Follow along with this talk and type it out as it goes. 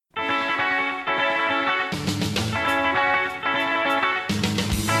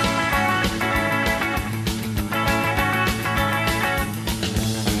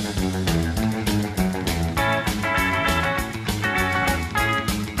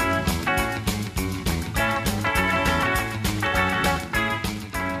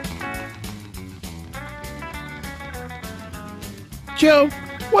Joe,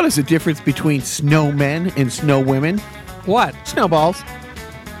 what is the difference between snowmen and snow women? What? Snowballs.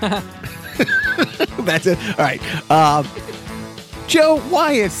 That's it. All right. Joe,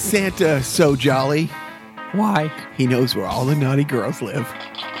 why is Santa so jolly? Why? He knows where all the naughty girls live.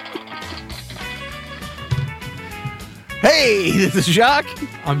 Hey, this is Jacques,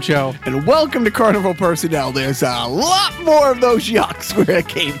 I'm Joe. and welcome to Carnival Personnel. There's a lot more of those yucks where it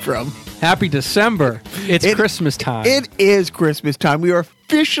came from. Happy December. It's Christmas time. It is Christmas time. We are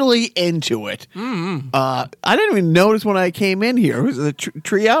officially into it. I didn't even notice when I came in here. Was the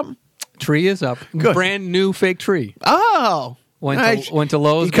tree up? Tree is up. Good. Brand new fake tree. Oh. Went nice. to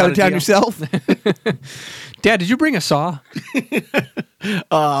Lowe's. You cut got it a down deal. yourself? Dad, did you bring a saw?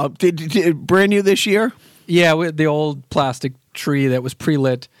 Did brand new this year? Yeah, the old plastic tree that was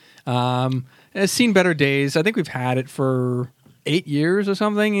pre-lit. It's seen better days. I think we've had it for 8 years or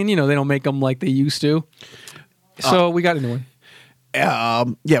something, and they don't make them like they used to. So we got a new one.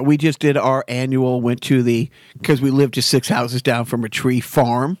 Yeah, we just did our annual, went to because we live just 6 houses down from a tree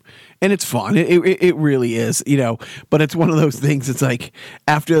farm, and it's fun. It really is, but it's one of those things. It's like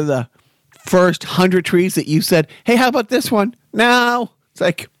after the first 100 trees that you said, hey, how about this one? No. It's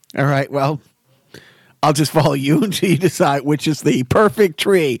like, all right, well, I'll just follow you until you decide which is the perfect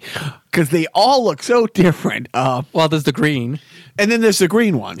tree, because they all look so different. Well, there's the green. And then there's the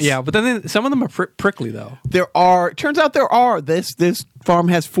green ones. Yeah, but then some of them are prickly, though. Turns out there are. This farm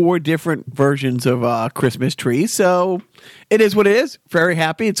has 4 different versions of Christmas trees, so it is what it is. Very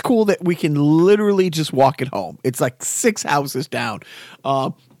happy. It's cool that we can literally just walk it home. It's like 6 houses down.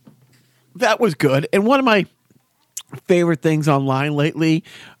 That was good. And one of my favorite things online lately,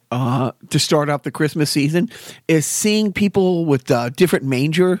 to start off the Christmas season, is seeing people with different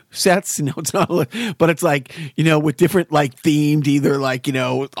manger sets. It's not, but it's like with different like themed, either like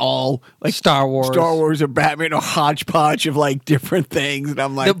all like Star Wars or Batman, or hodgepodge of like different things. And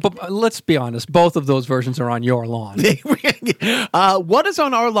I'm like, but let's be honest, both of those versions are on your lawn. what is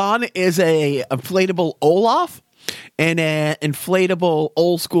on our lawn is a inflatable Olaf and an inflatable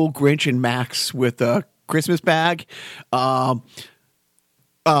old school Grinch and Max with a Christmas bag.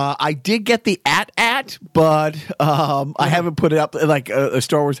 I did get the at, but I haven't put it up like a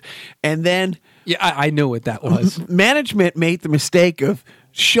Star Wars. And then Yeah, I knew what that was. management made the mistake of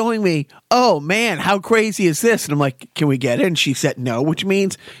showing me, oh man, how crazy is this? And I'm like, can we get it? And she said no, which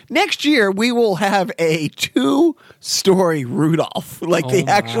means next year we will have a 2-story Rudolph. Like they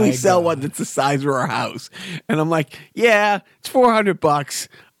actually my sell God. one that's the size of our house. And I'm like, yeah, it's $400.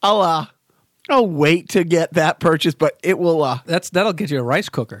 I'll wait to get that purchase, but it will. That'll get you a rice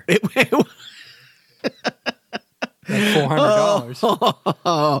cooker. It Like $400.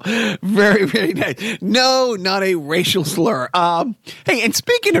 Oh, very, very nice. No, not a racial slur. Hey, and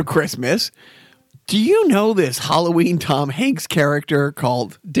speaking of Christmas, do you know this Halloween Tom Hanks character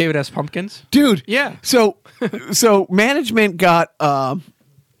called David S. Pumpkins? Dude? Yeah. So management got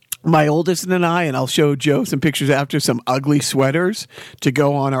my oldest and I, and I'll show Joe some pictures after, some ugly sweaters to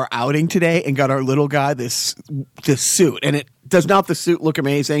go on our outing today, and got our little guy this suit. And does not the suit look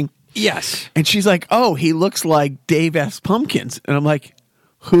amazing? Yes. And she's like, oh, he looks like Dave S. Pumpkins. And I'm like,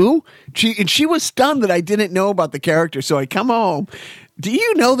 who? She was stunned that I didn't know about the character. So I come home. Do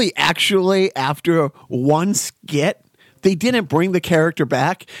you know after one skit, they didn't bring the character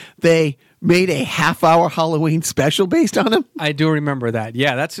back? They made a half-hour Halloween special based on him? I do remember that.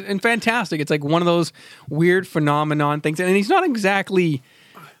 Yeah, that's fantastic. It's like one of those weird phenomenon things. And he's not exactly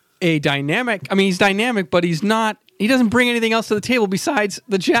a dynamic. I mean, he's dynamic, but he doesn't bring anything else to the table besides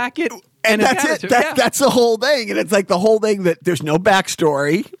the jacket. And that's it. That's the whole thing. And it's like the whole thing that there's no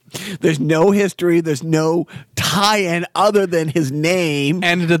backstory. There's no history. There's no tie-in other than his name.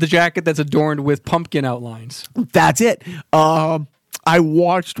 And the jacket that's adorned with pumpkin outlines. That's it. I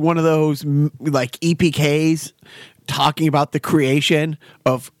watched one of those like EPKs talking about the creation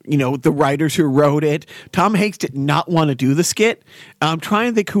of, the writers who wrote it. Tom Hanks did not want to do the skit. I'm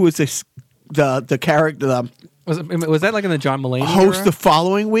trying to think who was the character, Was that like in the John Mulaney host era? the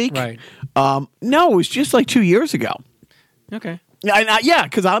following week. Right. No, it was just like 2 years ago. Okay. Yeah,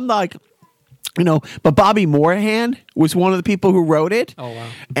 because I'm like, but Bobby Moorhan was one of the people who wrote it. Oh, wow.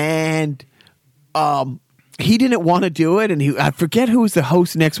 And he didn't want to do it, and I forget who was the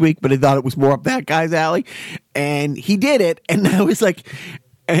host next week, but he thought it was more up that guy's alley, and he did it, and I was like,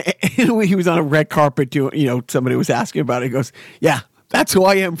 he was on a red carpet doing, somebody was asking about it. He goes, yeah, that's who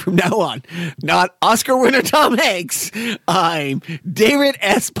I am from now on. Not Oscar winner Tom Hanks. I'm David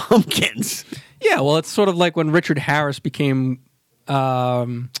S. Pumpkins. Yeah, well, it's sort of like when Richard Harris became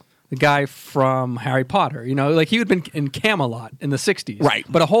the guy from Harry Potter. Like he had been in Camelot in the 60s. Right.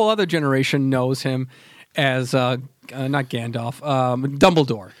 But a whole other generation knows him as not Gandalf,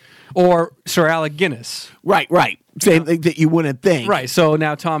 Dumbledore, or Sir Alec Guinness. Right. Same thing that you wouldn't think. Right. So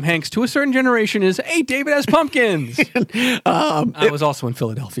now Tom Hanks, to a certain generation, is, hey, David has pumpkins. I was also in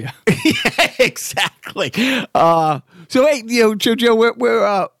Philadelphia. Yeah, exactly. So hey, Joe,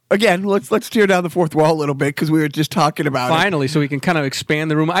 we're again, let's tear down the fourth wall a little bit because we were just talking about Finally, so we can kind of expand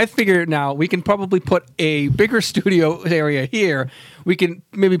the room. I figure now we can probably put a bigger studio area here. We can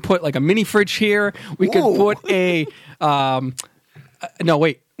maybe put like a mini fridge here. We could put a no,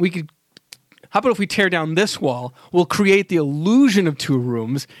 wait. We could. How about if we tear down this wall? We'll create the illusion of two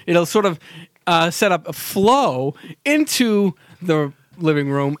rooms. It'll sort of set up a flow into the living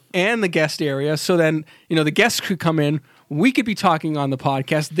room and the guest area. So then, the guests could come in. We could be talking on the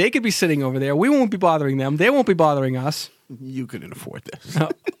podcast. They could be sitting over there. We won't be bothering them. They won't be bothering us. You couldn't afford this.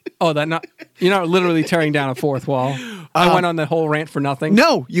 You're not literally tearing down a fourth wall. I went on the whole rant for nothing.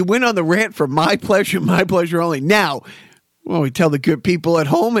 No, you went on the rant for my pleasure only. Now, we tell the good people at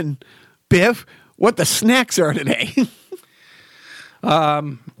home and Biff what the snacks are today.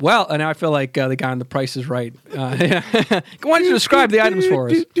 Well, and now I feel like the guy on The Price is Right. Why don't you describe the items for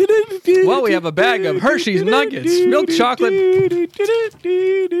us? Well, we have a bag of Hershey's Nuggets, milk chocolate, a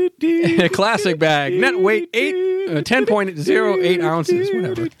classic bag, net weight 10.08 ounces,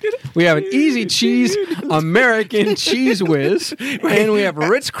 whatever. We have an Easy Cheese American Cheese Whiz, and we have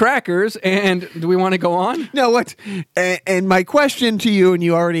Ritz crackers. And do we want to go on? No, what? And my question to you, and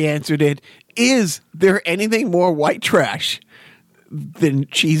you already answered it, is there anything more white trash than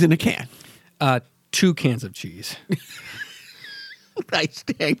cheese in a can? 2 cans of cheese. I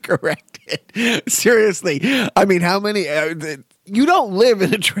stand corrected. Seriously. I mean, how many... you don't live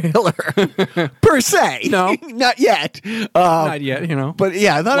in a trailer, per se. No. Not yet. Not yet, But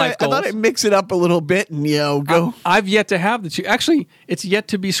yeah, I thought I'd mix it up a little bit and, go... I've yet to have the cheese. Actually, it's yet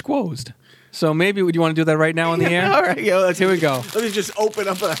to be squozed. So maybe, would you want to do that right now on the air? All right, here we go. Let me just open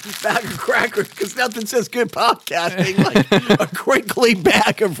up a bag of crackers because nothing says good podcasting like a crinkly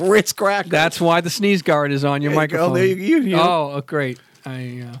bag of Ritz crackers. That's why the sneeze guard is on your microphone. There you go. Oh, great.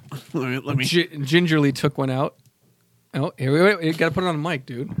 I let me gingerly took one out. Oh, here we go. You got to put it on the mic,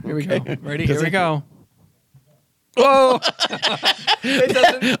 dude. Here we go. Ready? Here we go. Whoa!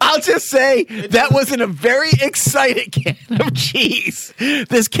 I'll just say that wasn't a very excited can of cheese.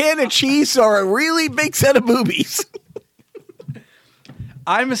 This can of cheese saw a really big set of boobies.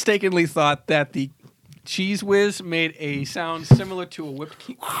 I mistakenly thought that the Cheese Whiz made a sound similar to a whipped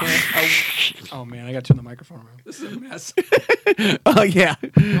can. Oh man, I got to turn the microphone around. This is a mess. Oh yeah,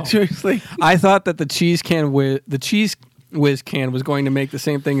 seriously. I thought that the Cheese Whiz can was going to make the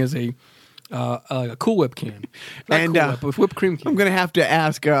same thing as a Cool Whip can, and Cool Whip, with whipped cream can. I'm going to have to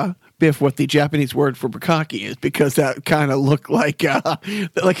ask Biff what the Japanese word for bukkake is because that kind of looked like I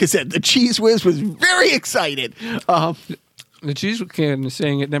said, the Cheese Whiz was very excited. The cheese can is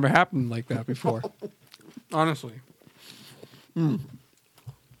saying it never happened like that before. Honestly, don't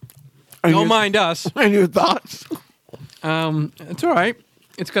mind us. And your thoughts? It's all right.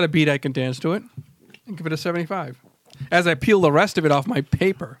 It's got a beat I can dance to it. And give it a 75. As I peel the rest of it off my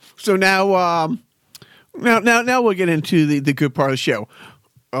paper. So now we'll get into the good part of the show.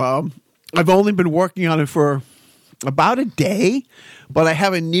 I've only been working on it for about a day, but I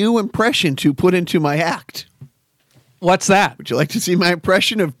have a new impression to put into my act. What's that? Would you like to see my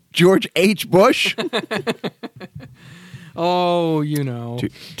impression of George H. Bush? Oh,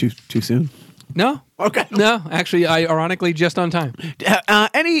 Too soon? No. Okay. No, actually, ironically, just on time.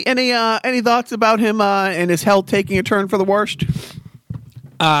 Any thoughts about him and his health taking a turn for the worst?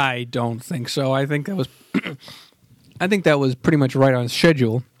 I don't think so. I think that was pretty much right on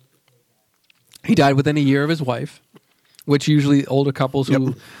schedule. He died within a year of his wife, which usually older couples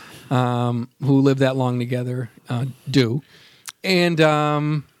who live that long together do. And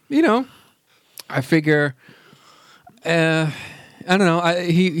I figure, I don't know.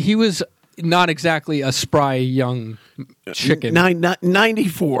 He was not exactly a spry young chicken.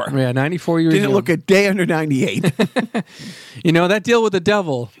 94. Yeah, 94 years Didn't young. look a day under 98. That deal with the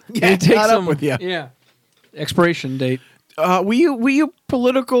devil. Yeah, it takes caught up with you. Yeah. Expiration date. Were you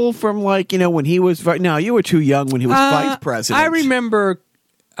political from when he was? No, you were too young when he was vice president. I remember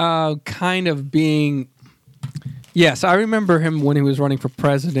kind of being. Yes, I remember him when he was running for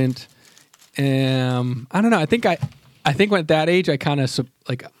president. I don't know. I think at that age, I kind of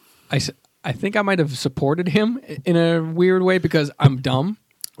I think I might have supported him in a weird way because I'm dumb.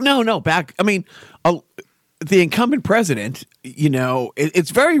 No. The incumbent president, it's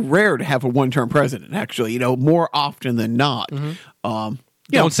very rare to have a one-term president, actually, more often than not. Mm-hmm.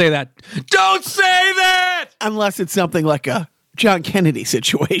 Don't say that. Don't say that! Unless it's something like a John Kennedy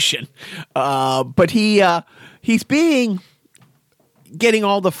situation. But he's getting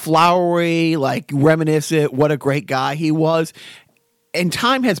all the flowery, like reminiscent, what a great guy he was. And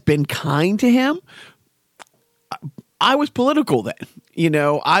time has been kind to him. I was political then.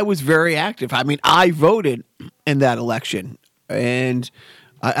 I was very active. I mean, I voted in that election. And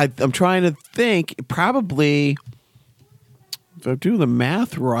I'm trying to think, probably, if I do the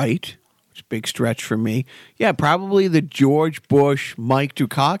math right, which is a big stretch for me, probably the George Bush, Mike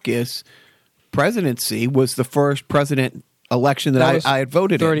Dukakis presidency was the first president election that I had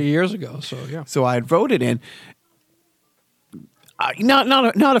voted 30 in. years ago, so yeah. So I had voted in.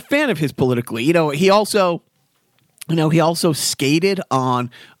 Not a fan of his politically. He also skated on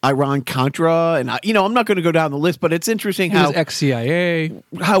Iran-Contra, and I'm not going to go down the list, but it's interesting He was ex-CIA.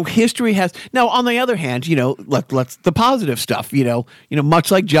 how history has. Now, on the other hand, let's the positive stuff.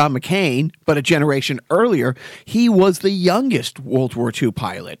 Much like John McCain, but a generation earlier, he was the youngest World War II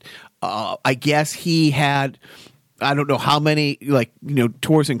pilot. I guess he had, I don't know how many,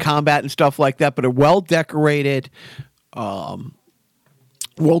 tours in combat and stuff like that, but a well-decorated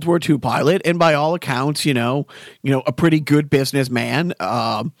World War II pilot, and by all accounts, a pretty good businessman.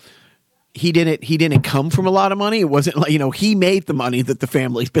 He didn't come from a lot of money. It wasn't like, he made the money that the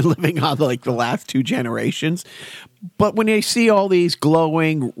family's been living on like the last two generations. But when you see all these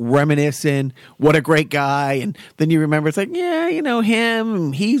glowing, reminiscent, what a great guy, and then you remember it's like,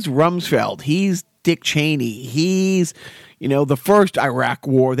 him, he's Rumsfeld, he's Dick Cheney, he's the first Iraq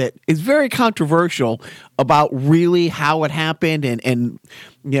war that is very controversial about really how it happened and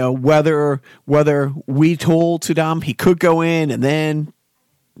whether we told Saddam he could go in and then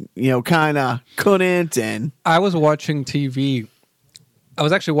kind of couldn't. And I was watching TV. I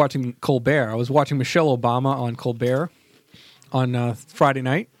was actually watching Colbert. I was watching Michelle Obama on Colbert on Friday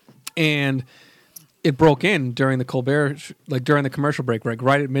night, and it broke in during the Colbert, during the commercial break,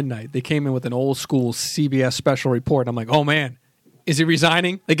 right at midnight. They came in with an old school CBS special report. I'm like, oh man, is he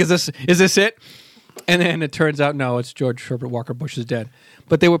resigning? Is this it? And then it turns out, no, it's George Herbert Walker Bush is dead.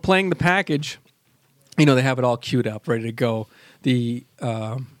 But they were playing the package. They have it all queued up, ready to go. The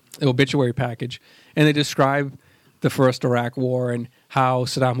obituary package, and they describe the first Iraq War and how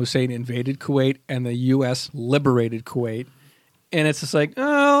Saddam Hussein invaded Kuwait and the U.S. liberated Kuwait. And it's just like,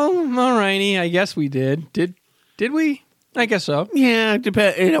 oh, all righty, I guess we did. Did we? I guess so. Yeah,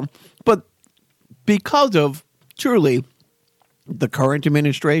 but because of truly the current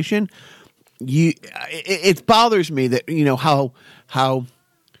administration, it bothers me that how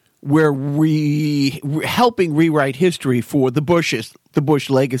we're helping rewrite history for the Bush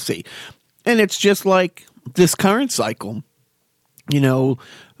legacy, and it's just like this current cycle.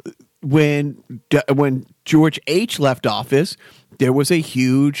 When George H. left office, there was a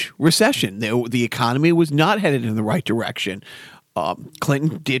huge recession. The economy was not headed in the right direction.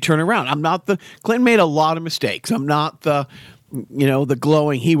 Clinton did turn around. Clinton made a lot of mistakes. I'm not the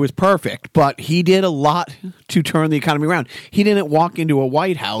glowing, he was perfect, but he did a lot to turn the economy around. He didn't walk into a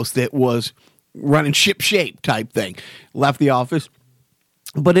White House that was running ship shape type thing. Left the office.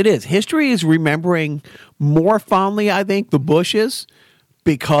 But history is remembering more fondly, I think, the Bushes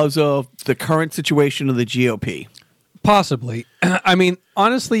because of the current situation of the GOP. Possibly. I mean,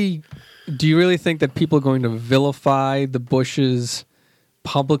 honestly, do you really think that people are going to vilify the Bushes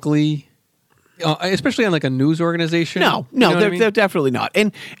publicly, especially on like a news organization? No, they're definitely not.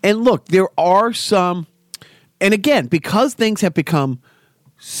 And look, there are some, and again, because things have become,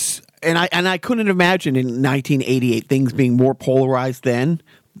 and I couldn't imagine in 1988 things being more polarized then,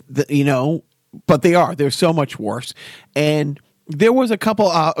 but they are. They're so much worse. And there was a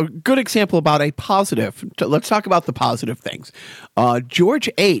good example about a positive. Let's talk about the positive things. George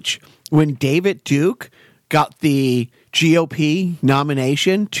H., when David Duke got the GOP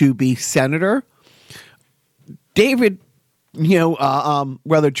nomination to be senator, George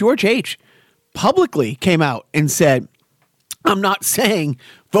H. publicly came out and said, I'm not saying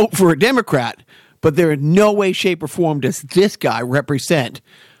vote for a Democrat, but there in no way, shape, or form does this guy represent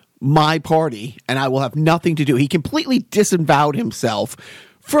my party, and I will have nothing to do. He completely disavowed himself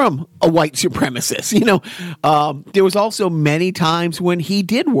from a white supremacist. There was also many times when he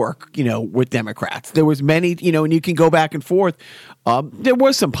did work, with Democrats. There was many, and you can go back and forth. There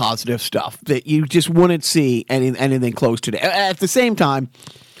was some positive stuff that you just wouldn't see anything close to that. At the same time,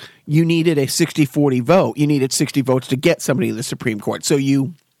 you needed a 60-40 vote. You needed 60 votes to get somebody to the Supreme Court. So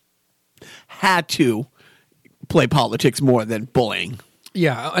you had to play politics more than bullying.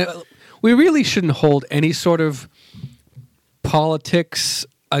 Yeah, we really shouldn't hold any sort of politics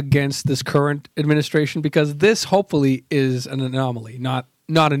against this current administration because this hopefully is an anomaly, not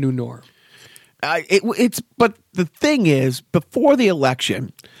a new norm. But the thing is, before the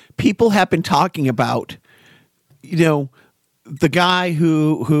election, people have been talking about, the guy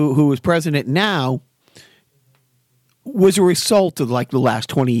who is president now was a result of like the last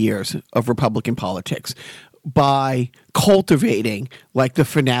 20 years of Republican politics by cultivating like the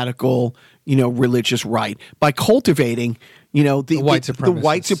fanatical, religious right, by cultivating, the white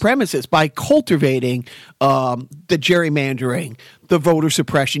supremacists, by cultivating the gerrymandering, the voter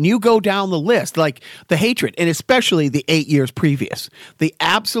suppression. You go down the list, like the hatred, and especially the 8 years previous, the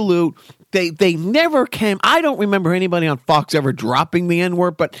absolute. They never came. I don't remember anybody on Fox ever dropping the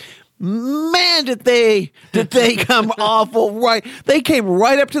N-word, but man, did they come awful right. They came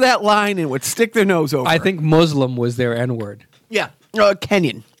right up to that line and would stick their nose over. I think Muslim was their N-word. Yeah,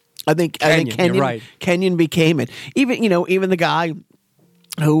 Kenyan. I think Kenyan. You're right. Kenyan became it. Even the guy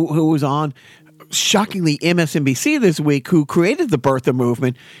who was on shockingly MSNBC this week, who created the birther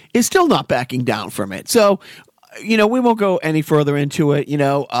movement, is still not backing down from it. So, we won't go any further into it. He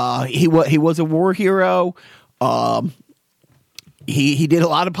was a war hero. He did a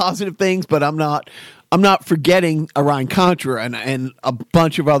lot of positive things, but I'm not forgetting Iran Contra and a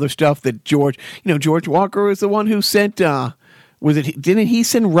bunch of other stuff that George Walker was the one who sent. Didn't he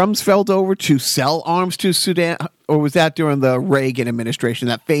send Rumsfeld over to sell arms to Sudan, or was that during the Reagan administration?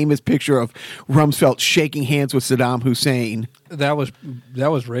 That famous picture of Rumsfeld shaking hands with Saddam Hussein. That was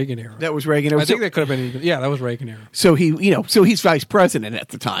Reagan era. That was Reagan era. I think that could have been even. Yeah, that was Reagan era. So he's vice president at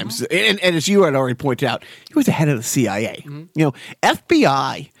the time, and as you had already pointed out, he was the head of the CIA. Mm-hmm.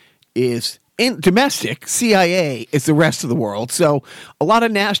 FBI is in domestic, CIA is the rest of the world. So a lot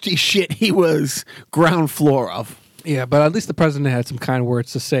of nasty shit he was ground floor of. Yeah, but at least the president had some kind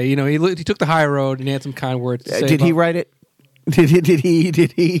words to say. He took the high road and he had some kind words to say. Did he write it? Did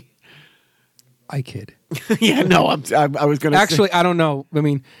he? I kid. Yeah, no. I was going to actually. I don't know. I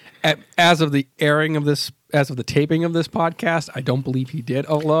mean, as of the airing of this, as of the taping of this podcast, I don't believe he did.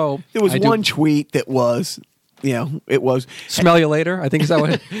 Although there was one tweet that was. It was smell you later. I think is that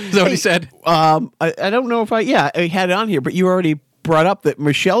what he said. I don't know if I had it on here, but you already brought up that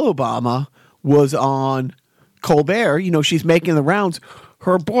Michelle Obama was on Colbert. She's making the rounds.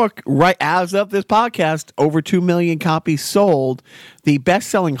 Her book, right as of this podcast, over 2 million copies sold. The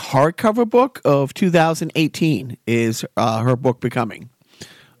best-selling hardcover book of 2018 is her book becoming.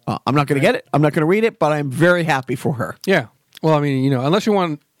 I'm not going to get it. I'm not going to read it, but I'm very happy for her. Yeah. Well, I mean, unless you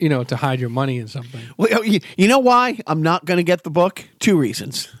want, to hide your money in something. Well, you know why I'm not going to get the book? 2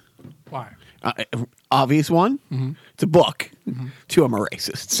 reasons. Why? Obvious one. Mm-hmm. It's a book. Mm-hmm. 2, I'm a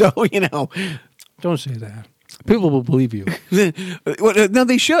racist. So, Don't say that. People will believe you. No,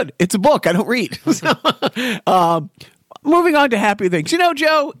 they should. It's a book. I don't read. So, moving on to happy things.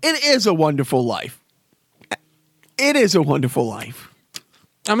 Joe, it is a wonderful life. It is a wonderful life.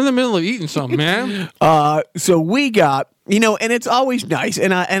 I'm in the middle of eating something, man. So we got, and it's always nice.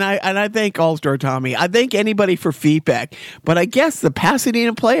 And I thank All-Star Tommy. I thank anybody for feedback. But I guess the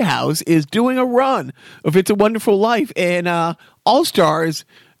Pasadena Playhouse is doing a run of It's a Wonderful Life. And All-Stars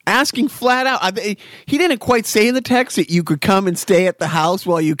asking flat out. He didn't quite say in the text that you could come and stay at the house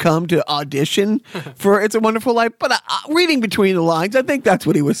while you come to audition for It's a Wonderful Life. But reading between the lines, I think that's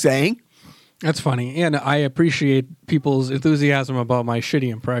what he was saying. That's funny. And I appreciate people's enthusiasm about my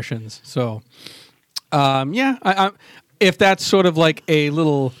shitty impressions. So, I if that's sort of like a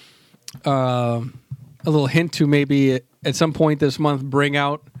little hint to maybe at some point this month bring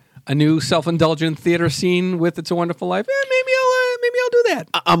out a new self-indulgent theater scene with It's a Wonderful Life, maybe I'll do that.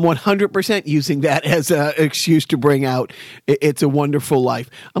 I'm 100% using that as an excuse to bring out It's a Wonderful Life.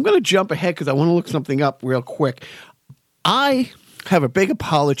 I'm going to jump ahead because I want to look something up real quick. I have a big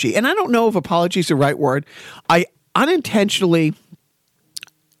apology, and I don't know if apology is the right word. I unintentionally,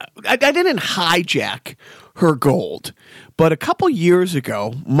 I didn't hijack her gold, but a couple years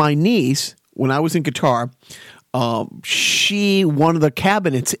ago, my niece, when I was in Qatar, one of the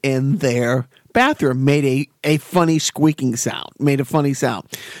cabinets in their bathroom made a funny squeaking sound, made a funny sound.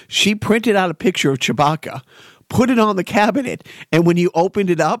 She printed out a picture of Chewbacca, put it on the cabinet, and when you opened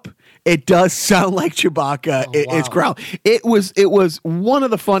it up, it does sound like Chewbacca. It's growl. It was one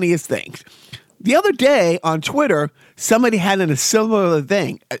of the funniest things. The other day on Twitter, somebody had a similar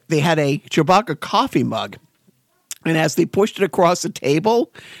thing. They had a Chewbacca coffee mug, and as they pushed it across the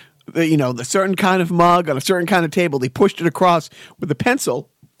table, the certain kind of mug on a certain kind of table, they pushed it across with a pencil.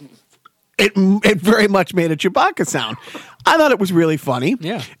 It very much made a Chewbacca sound. I thought it was really funny.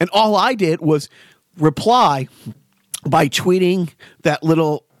 Yeah. And all I did was reply by tweeting that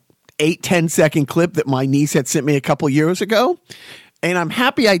little 8-10 second clip that my niece had sent me a couple years ago. And I'm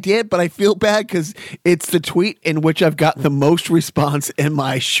happy I did, but I feel bad because it's the tweet in which I've got the most response in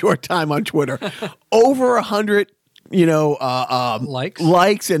my short time on Twitter. Over 100,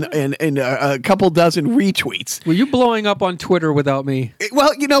 likes and a couple dozen retweets. Were you blowing up on Twitter without me?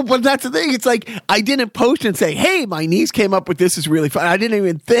 Well, but that's the thing. It's like I didn't post and say, "Hey, my niece came up with this is really fun." I didn't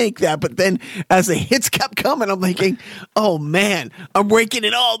even think that. But then, as the hits kept coming, I'm thinking, "Oh man, I'm raking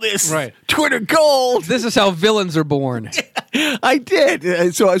in all this Twitter gold." This is how villains are born. I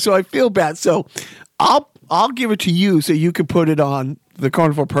did. So I feel bad. So I'll give it to you so you can put it on the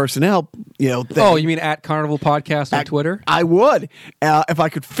Carnival personnel, thing. Oh, you mean at Carnival Podcast on Twitter? I would. If I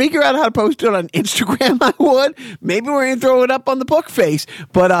could figure out how to post it on Instagram, I would. Maybe we're going to throw it up on the book face.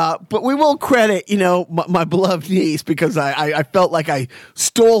 But we will credit, my beloved niece because I felt like I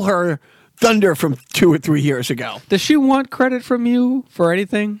stole her thunder from 2 or 3 years ago. Does she want credit from you for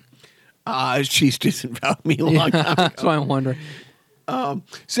anything? She's disavowed me a long time ago. That's why I'm wondering.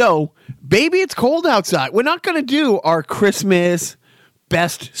 So, Baby, It's Cold Outside. We're not going to do our Christmas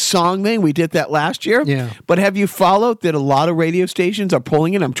best song thing. We did that last year. Yeah. But have you followed that a lot of radio stations are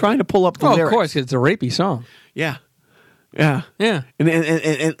pulling it? I'm trying to pull up the lyrics. Of course, it's a rapey song. Yeah. Yeah. Yeah. And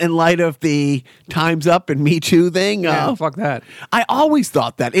in light of the Time's Up and Me Too thing. Fuck that. I always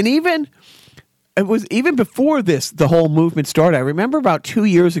thought that. And it was even before the whole movement started. I remember about 2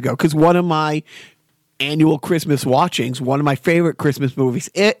 years ago, because one of my annual Christmas watchings, one of my favorite Christmas movies,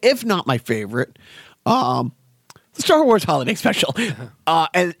 if not my favorite, the Star Wars Holiday Special,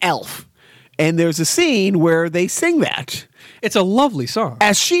 and Elf. And there's a scene where they sing that. It's a lovely song.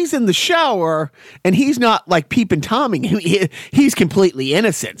 As she's in the shower, and he's not like peeping Tomming. He's completely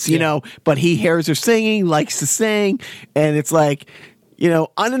innocent, but he hears her singing, likes to sing, and it's like,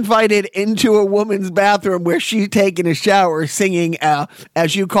 uninvited into a woman's bathroom where she's taking a shower singing,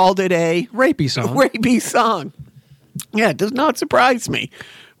 as you called it, a rapey song. Rapey song. Yeah, it does not surprise me.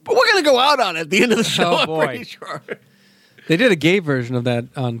 But we're going to go out on it at the end of the show, Oh, boy. I'm pretty sure. They did a gay version of that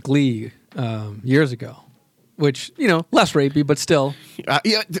on Glee years ago, which, less rapey, but still.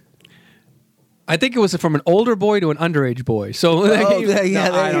 I think it was from an older boy to an underage boy. So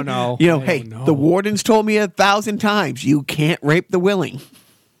I don't know. The wardens told me 1,000 times, you can't rape the willing.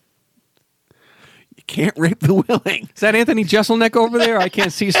 You can't rape the willing. Is that Anthony Jeselnik over there? I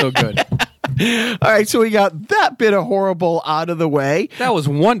can't see so good. All right, so we got that bit of horrible out of the way. That was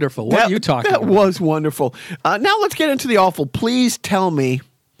wonderful. What are you talking about? That was wonderful. Now let's get into the awful. Please tell me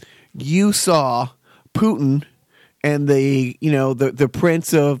you saw Putin and the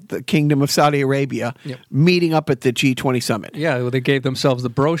prince of the Kingdom of Saudi Arabia meeting up at the G20 summit. Yeah, they gave themselves the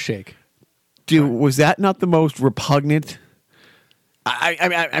bro shake. Dude, was that not the most repugnant?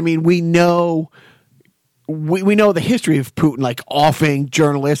 I mean, we know the history of Putin, like offering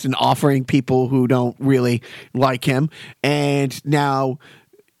journalists and offering people who don't really like him, and now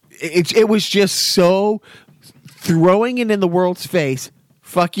it was just so throwing it in the world's face.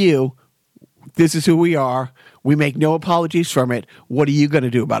 Fuck you. This is who we are. We make no apologies from it. What are you going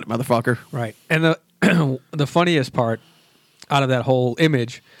to do about it, motherfucker? Right. And the funniest part out of that whole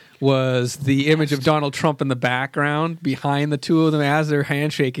image was the image of Donald Trump in the background behind the two of them as they're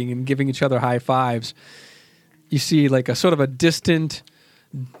handshaking and giving each other high fives. You see like a sort of a distant,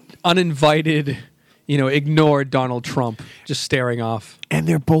 uninvited, ignored Donald Trump just staring off. And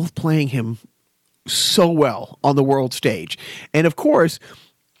they're both playing him so well on the world stage. And of course,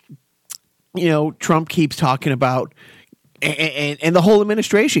 Trump keeps talking about, and the whole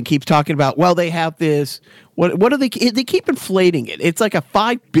administration keeps talking about, well, they have this, what are they keep inflating it. It's like a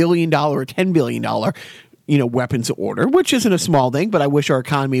 $5 billion or $10 billion, weapons order, which isn't a small thing, but I wish our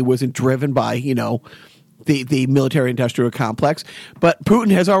economy wasn't driven by, the military industrial complex. But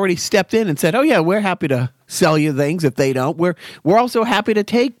Putin has already stepped in and said, oh yeah, we're happy to sell you things if they don't. We're also happy to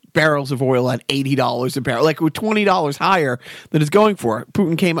take barrels of oil at $80 a barrel, like with $20 higher than it's going for.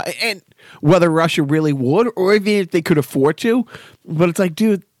 Putin came, and whether Russia really would or even if they could afford to, but it's like,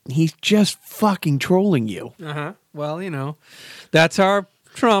 dude, he's just fucking trolling you. Well, that's our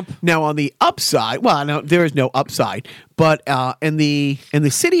Trump. Now on the upside, well, no, there is no upside, but in the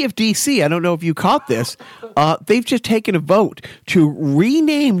city of D.C., I don't know if you caught this, they've just taken a vote to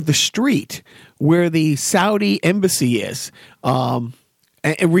rename the street where the Saudi embassy is, and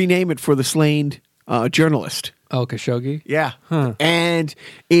rename it for the slain journalist. Oh, Khashoggi? Yeah. Huh. And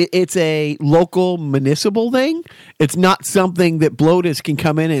it's a local municipal thing. It's not something that Blotus can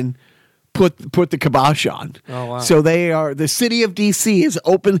come in and put the kibosh on. Oh, wow. So the city of D.C. is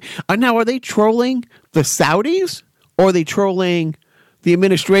open. Now, are they trolling the Saudis or are they trolling the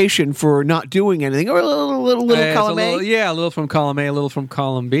administration for not doing anything? Or a little column A? A little from column A, a little from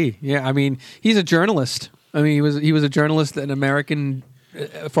column B. Yeah, I mean, he's a journalist. I mean, he was a journalist, an American,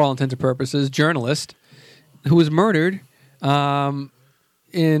 for all intents and purposes, journalist who was murdered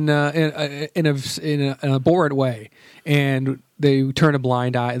in an abhorrent way, and they turned a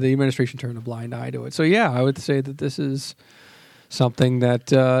blind eye. The administration turned a blind eye to it. So yeah, I would say that this is something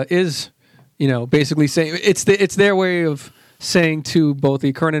that is, basically saying it's their way of saying to both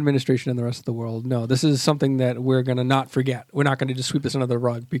the current administration and the rest of the world, no, this is something that we're going to not forget. We're not going to just sweep this under the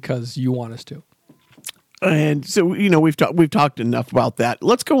rug because you want us to. And so, we've talked enough about that.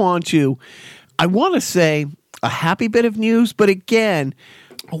 Let's go on to, I want to say, a happy bit of news, but again,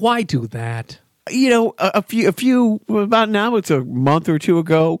 why do that? About now, it's a month or two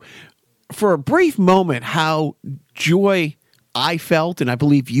ago, for a brief moment, how joy I felt, and I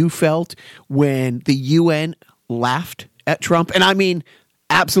believe you felt, when the UN laughed at Trump. And I mean,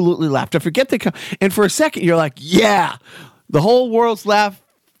 absolutely laughed. I forget and for a second, you're like, yeah, the whole world's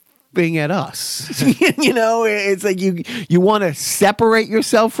laughing at us. It's like you want to separate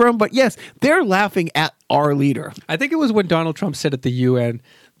yourself from, but yes, they're laughing at our leader. I think it was when Donald Trump said at the UN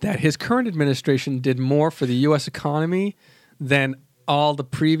that his current administration did more for the U.S. economy than all the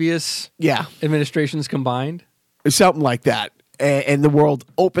previous administrations combined. Something like that. And the world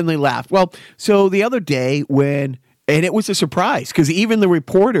openly laughed. Well, so the other day and it was a surprise because even the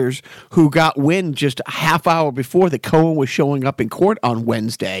reporters who got wind just a half hour before that Cohen was showing up in court on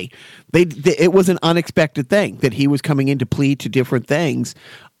Wednesday, it was an unexpected thing that he was coming in to plead to different things.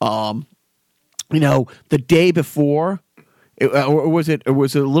 The day before, or was it a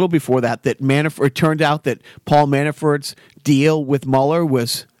little before that Manafort, it turned out that Paul Manafort's deal with Mueller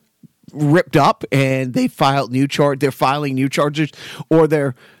was ripped up and they're filing new charges, or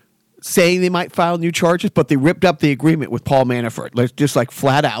they're saying they might file new charges, but they ripped up the agreement with Paul Manafort. Just like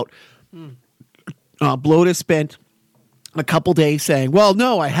flat out. Bloda spent a couple days saying, well,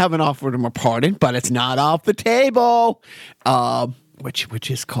 no, I haven't offered him a pardon, but it's not off the table.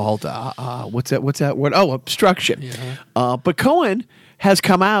 Which is called, what's that word? Oh, obstruction. Yeah. But Cohen has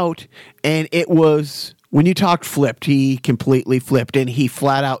come out, and it was, when you talked flipped, he completely flipped, and he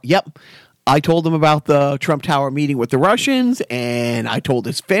flat out, yep, I told him about the Trump Tower meeting with the Russians, and I told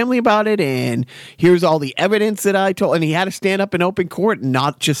his family about it, and here's all the evidence that I told. And he had to stand up in open court and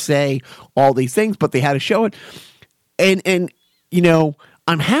not just say all these things, but they had to show it. And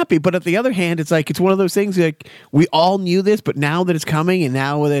I'm happy, but at the other hand, it's like, it's one of those things like we all knew this, but now that it's coming, and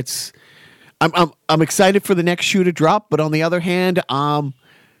now that it's, I'm excited for the next shoe to drop. But on the other hand,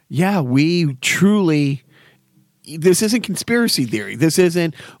 we truly. This isn't conspiracy theory. This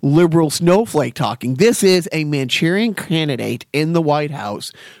isn't liberal snowflake talking. This is a Manchurian candidate in the White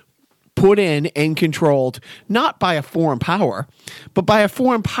House put in and controlled not by a foreign power, but by a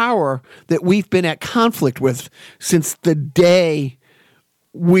foreign power that we've been at conflict with since the day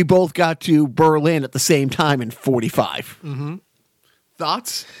we both got to Berlin at the same time in 1945. Mm-hmm.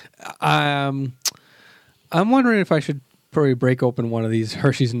 Thoughts? I'm wondering if I should probably break open one of these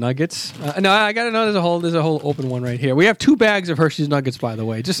Hershey's Nuggets. No, I got to know there's a whole open one right here. We have 2 bags of Hershey's Nuggets, by the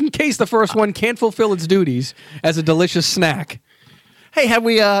way, just in case the first one can't fulfill its duties as a delicious snack. Hey, have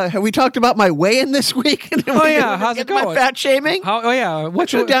we talked about my weigh-in this week? Oh yeah, how's it going? My fat shaming?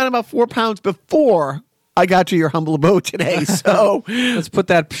 What's down about 4 pounds before I got to your humble abode today. So let's put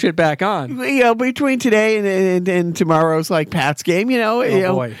that shit back on. Between today and tomorrow's like Pat's game,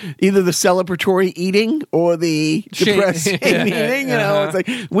 boy. Either the celebratory eating or the depressing eating. It's like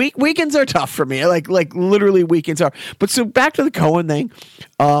weekends are tough for me. Like literally weekends are. But so back to the Cohen thing.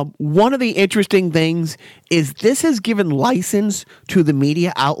 One of the interesting things is this has given license to the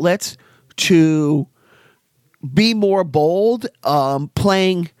media outlets to be more bold,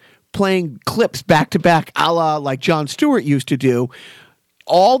 playing clips back to back, a la like Jon Stewart used to do.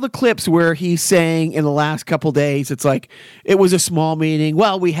 All the clips where he's saying in the last couple days, it's like, it was a small meeting.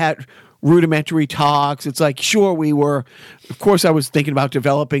 Well, we had rudimentary talks. It's like, sure, of course I was thinking about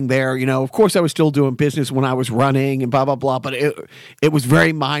developing there. Of course I was still doing business when I was running and blah, blah, blah. But it was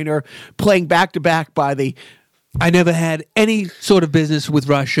very minor. Playing back to back I never had any sort of business with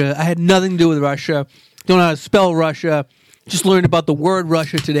Russia. I had nothing to do with Russia. Don't know how to spell Russia. Just learned about the word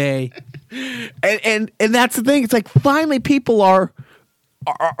Russia today. And that's the thing. It's like finally people are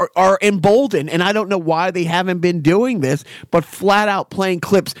emboldened, and I don't know why they haven't been doing this, but flat out playing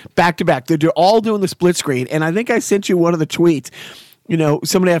clips back to back. They're all doing the split screen. And I think I sent you one of the tweets.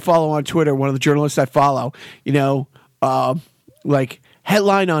 Somebody I follow on Twitter, one of the journalists I follow, like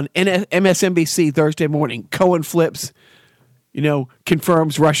headline on MSNBC Thursday morning, Cohen flips,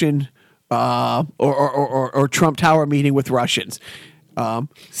 confirms Russian or Trump Tower meeting with Russians.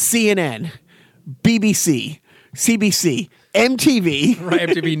 CNN, BBC, CBC, MTV. Right,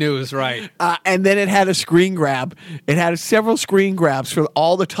 MTV News, right. And then it had a screen grab. It had several screen grabs for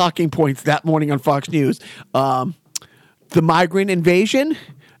all the talking points that morning on Fox News. The migrant invasion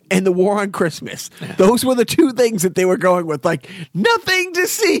and the war on Christmas. Those were the two things that they were going with. Like, nothing to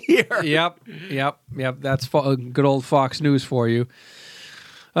see here. Yep. That's good old Fox News for you.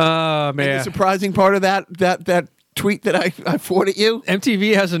 Man. And the surprising part of that tweet that I forwarded you.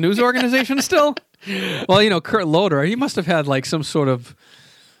 MTV has a news organization still? Well, Kurt Loder, he must have had like some sort of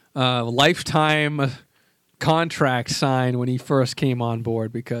lifetime contract signed when he first came on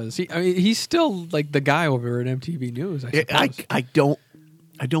board, because he's still like the guy over at MTV News.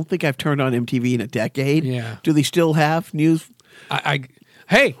 I don't think I've turned on MTV in a decade. Yeah. Do they still have news?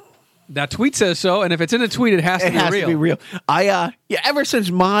 Hey, that tweet says so, and if it's in a tweet, it has to be real. It has to be real. Ever since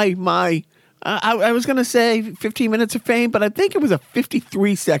I was going to say 15 minutes of fame, but I think it was a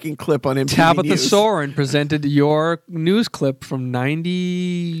 53-second clip on MTV Tabitha News. Soren presented your news clip from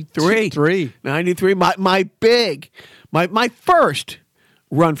 93. 93. My first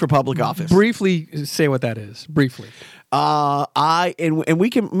run for public office. Briefly say what that is. Briefly. And we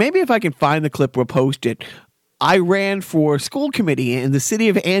can, maybe if I can find the clip, we'll post it. I ran for school committee in the city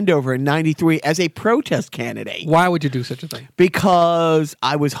of Andover in 93 as a protest candidate. Why would you do such a thing? Because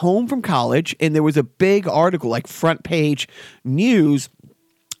I was home from college and there was a big article, like front page news,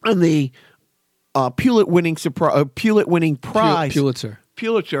 on the Pulitzer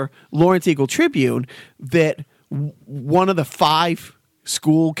Lawrence Eagle Tribune, that one of the 5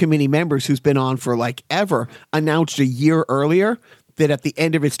 school committee members who's been on for like ever announced a year earlier that at the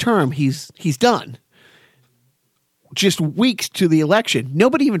end of his term he's done. Just weeks to the election,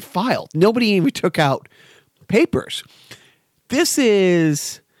 nobody even filed. Nobody even took out papers. This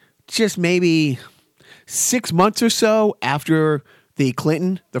is just maybe 6 months or so after the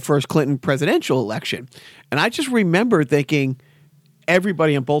first Clinton presidential election. And I just remember thinking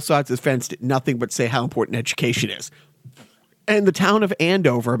everybody on both sides of the fence did nothing but say how important education is. And the town of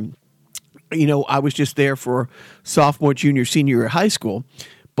Andover, I was just there for sophomore, junior, senior year of high school,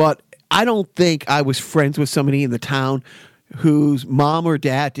 but I don't think I was friends with somebody in the town whose mom or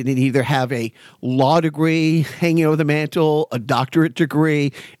dad didn't either have a law degree hanging over the mantle, a doctorate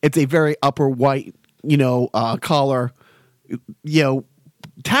degree. It's a very upper white, collar,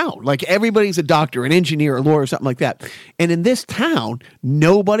 town. Like everybody's a doctor, an engineer, a lawyer, something like that. And in this town,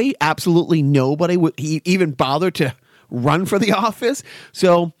 absolutely nobody would even bother to run for the office.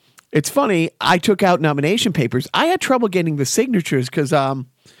 So it's funny. I took out nomination papers. I had trouble getting the signatures because,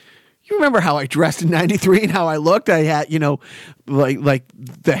 you remember how I dressed in 93 and how I looked? I had, like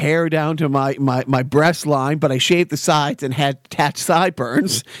the hair down to my breast line, but I shaved the sides and had attached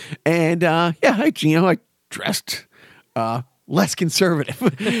sideburns. And I dressed less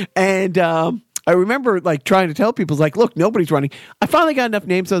conservative. And I remember like trying to tell people, like, look, nobody's running. I finally got enough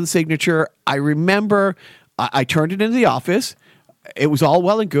names on the signature. I remember I turned it into the office. It was all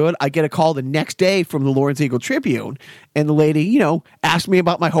well and good. I get a call the next day from the Lawrence Eagle Tribune, and the lady, asked me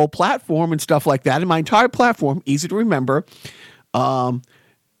about my whole platform and stuff like that. And my entire platform, easy to remember, a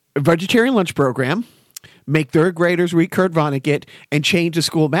vegetarian lunch program, make third graders read Kurt Vonnegut, and change the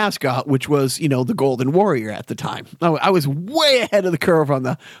school mascot, which was, the Golden Warrior at the time. I was way ahead of the curve on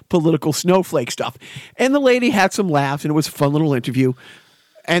the political snowflake stuff. And the lady had some laughs, and it was a fun little interview.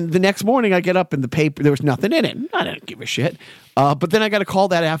 And the next morning I get up in the paper, there was nothing in it. I didn't give a shit. But then I got a call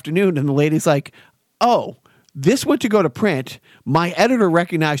that afternoon and the lady's like, oh, this went to go to print. My editor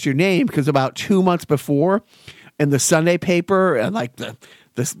recognized your name because about 2 months before in the Sunday paper and like the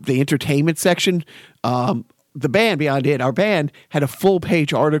entertainment section, the band Beyond It, our band, had a full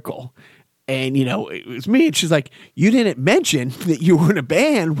page article. And, it was me. And she's like, you didn't mention that you were in a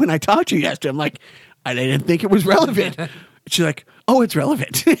band when I talked to you yesterday. I'm like, I didn't think it was relevant. She's like, oh, it's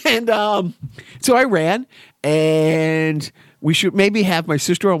relevant. And so I ran, and we should maybe have my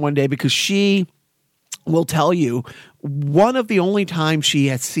sister on one day because she will tell you one of the only times she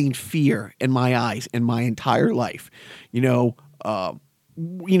has seen fear in my eyes in my entire life. One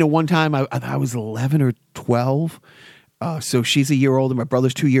time I was 11 or 12. So she's a year older. My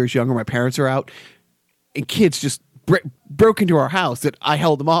brother's 2 years younger. My parents are out, and kids just broke into our house that I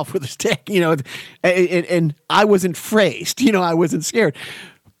held them off with a stick, and I wasn't phrased, I wasn't scared.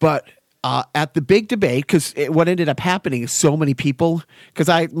 But at the big debate, because what ended up happening is so many people, because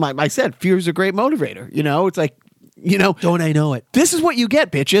I said fear is a great motivator. It's like, don't I know it? This is what you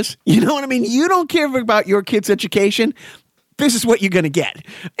get, bitches. You know what I mean? You don't care about your kid's education. This is what you're going to get.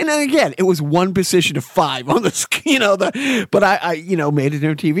 And then again, it was one position of 5 on the, but I made it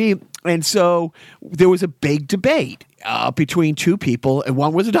on TV. And so there was a big debate between two people, and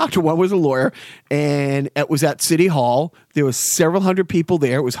one was a doctor, one was a lawyer, and it was at City Hall. There was several hundred people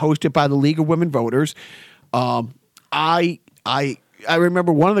there. It was hosted by the League of Women Voters. I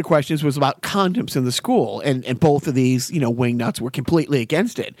remember one of the questions was about condoms in the school, and both of these, wingnuts were completely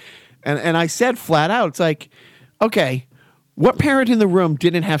against it. And I said flat out, it's like, okay, what parent in the room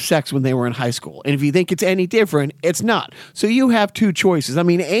didn't have sex when they were in high school? And if you think it's any different, it's not. So you have two choices. I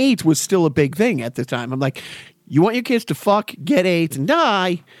mean, AIDS was still a big thing at the time. I'm like, you want your kids to fuck, get AIDS, and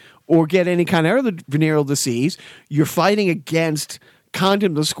die, or get any kind of other venereal disease. You're fighting against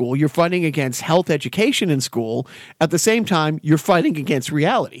condom to school. You're fighting against health education in school. At the same time, you're fighting against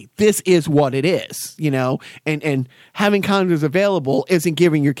reality. This is what it is, and having condoms available isn't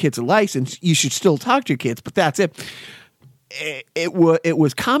giving your kids a license. You should still talk to your kids, but that's it. It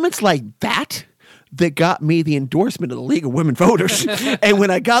was comments like that got me the endorsement of the League of Women Voters. And when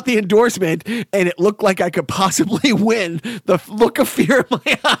I got the endorsement and it looked like I could possibly win, the look of fear in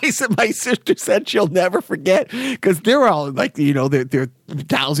my eyes that my sister said she'll never forget, because they're all like, they're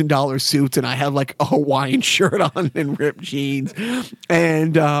 $1,000 suits, and I have like a Hawaiian shirt on and ripped jeans.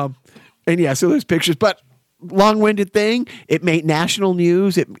 And yeah, so there's pictures, but long-winded thing. It made national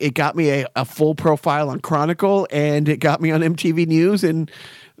news. It got me a full profile on Chronicle, and it got me on MTV News, and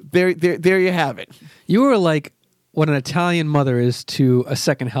there you have it. You were like what an Italian mother is to a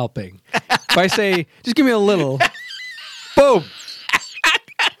second helping. If I say, just give me a little, boom,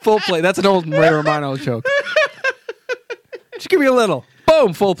 full plate. That's an old Ray Romano joke. Just give me a little,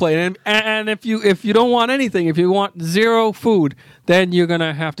 boom, full plate. And if you don't want anything, if you want zero food, then you're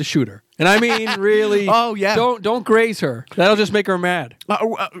gonna have to shoot her. And I mean, really, oh yeah, don't graze her. That'll just make her mad.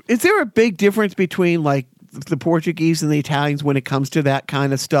 Is there a big difference between like the Portuguese and the Italians when it comes to that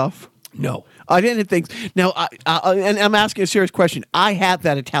kind of stuff? No. I didn't think. Now, and I'm asking a serious question. I had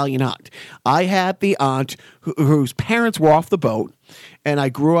that Italian aunt. I had the aunt whose parents were off the boat, and I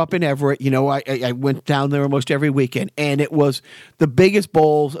grew up in Everett. I went down there almost every weekend, and it was the biggest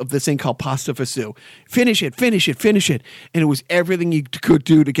bowls of this thing called pasta fusu. Finish it. And it was everything you could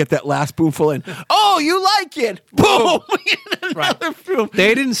do to get that last spoonful in. Oh, you like it? Boom! Right.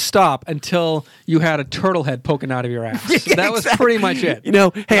 They didn't stop until you had a turtle head poking out of your ass. Yeah, that was pretty much it.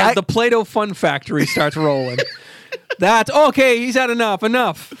 Hey, the Play-Doh Fun Factory starts rolling. That's okay. He's had enough. Not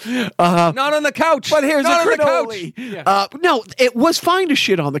on the couch. But here's Not a on the cannoli. Yeah. No, it was fine to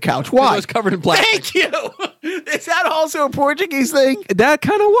shit on the couch. Why? It was covered in plastic. Thank you. Is that also a Portuguese thing? That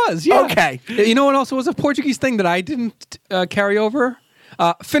kind of was. Yeah. Okay. You know what also was a Portuguese thing that I didn't carry over?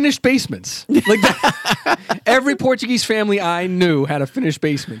 Finished basements. Like that. Every Portuguese family I knew had a finished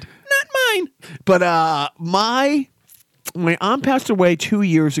basement. Not mine. But my aunt passed away 2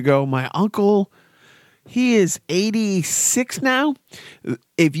 years ago. My uncle, he is 86 now.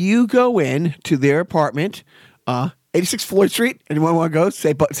 If you go in to their apartment, 86 Floyd Street, anyone want to go?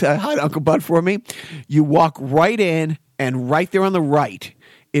 Say hi to Uncle Bud for me. You walk right in, and right there on the right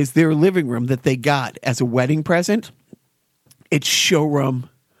is their living room that they got as a wedding present. It's showroom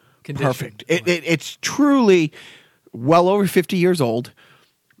condition. Perfect. It's truly well over 50 years old.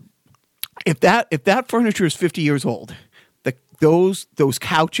 If that furniture is 50 years old, those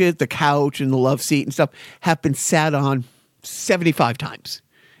couches, the couch and the love seat and stuff have been sat on 75 times.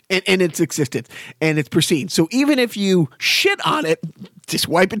 And it's existed, and it's pristine. So even if you shit on it, just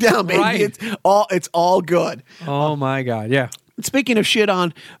wipe it down, baby. Right. It's all good. Oh my God, yeah. Speaking of shit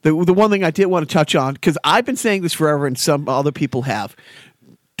on, the one thing I did want to touch on, because I've been saying this forever and some other people have,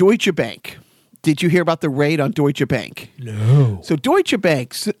 Deutsche Bank. Did you hear about the raid on Deutsche Bank? No. So Deutsche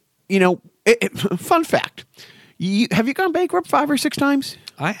Bank, fun fact, have you gone bankrupt 5 or 6 times?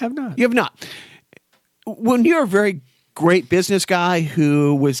 I have not. You have not. When you're a very great business guy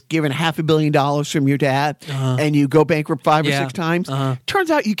who was given $500 million from your dad, and you go bankrupt 5 or 6 times,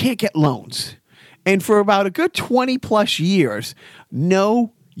 turns out you can't get loans. And for about a good 20 plus years,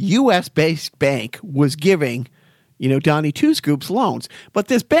 no U.S.-based bank was giving, Donnie Two Scoops loans. But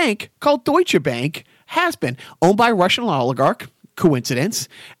this bank called Deutsche Bank has been owned by a Russian oligarch, coincidence,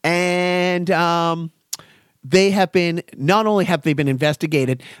 and they have been, not only have they been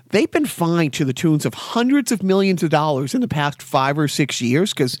investigated, they've been fined to the tunes of hundreds of millions of dollars in the past 5 or 6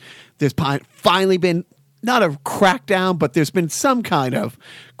 years, because there's finally been not a crackdown, but there's been some kind of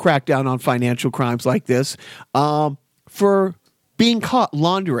crackdown on financial crimes like this for being caught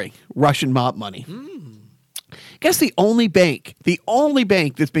laundering Russian mob money. I guess the only bank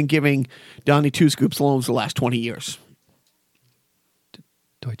that's been giving Donnie Two Scoops loans the last 20 years.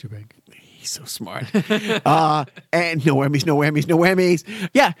 Deutsche Bank. He's so smart. And no whammies.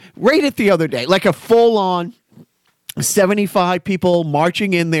 Yeah, rated the other day, like a full-on 75 people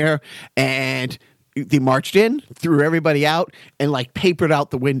marching in there, and they marched in, threw everybody out, and like papered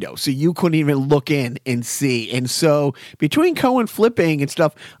out the window. So you couldn't even look in and see. And so between Cohen flipping and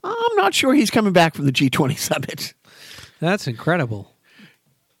stuff, I'm not sure he's coming back from the G20 summit. That's incredible.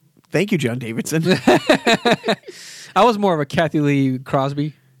 Thank you, John Davidson. I was more of a Kathy Lee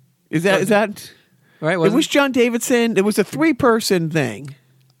Crosby. Is that right? It was John Davidson. It was a 3-person thing.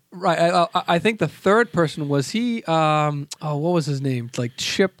 Right. I think the third person was he. What was his name? Like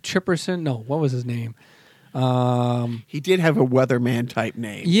Chipperson? No, what was his name? He did have a weatherman type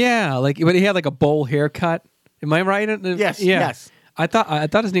name. Yeah, but he had like a bowl haircut. Am I right? Yes. Yeah. Yes. I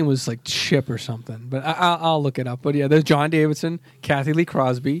thought his name was like Chip or something, but I'll look it up. But yeah, there's John Davidson, Kathy Lee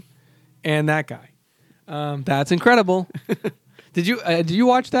Crosby, and that guy. That's incredible. Did you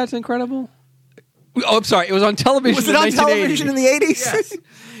watch That's Incredible? Oh, I'm sorry. It was on television. Was it on television in the 80s? Yes.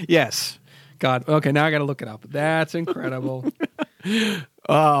 Yes. God. Okay, now I got to look it up. That's incredible. Keep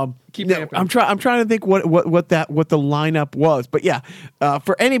I'm trying to think what the lineup was, but yeah,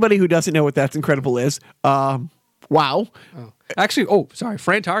 for anybody who doesn't know what That's Incredible is, wow. Oh. Actually, sorry,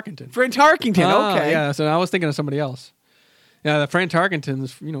 Fran Tarkenton. Fran Tarkenton. Okay. Yeah. So I was thinking of somebody else. Yeah, the Fran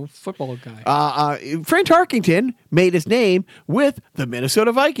Tarkenton's, football guy. Fran Tarkenton made his name with the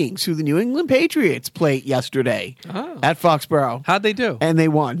Minnesota Vikings, who the New England Patriots played yesterday at Foxborough. How'd they do? And they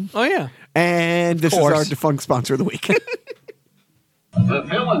won. Oh, yeah. And this is our defunct sponsor of the week. The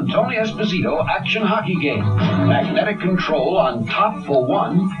Phil and Tony Esposito action hockey game. Magnetic control on top for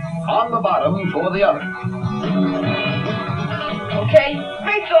one, on the bottom for the other. Okay,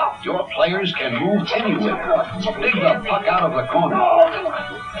 face off. Your players can move anywhere. Dig the puck out of the corner.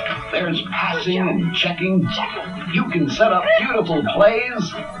 There's passing and checking. You can set up beautiful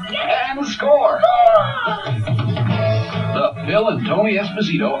plays and score. The Phil and Tony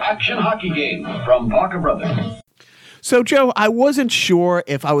Esposito action hockey game from Parker Brothers. So, Joe, I wasn't sure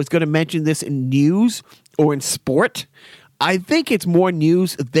if I was going to mention this in news or in sport. I think it's more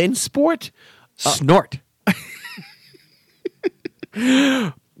news than sport. Snort.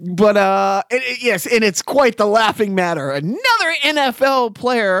 But yes, and it's quite the laughing matter. Another NFL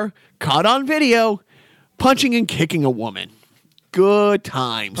player caught on video punching and kicking a woman. Good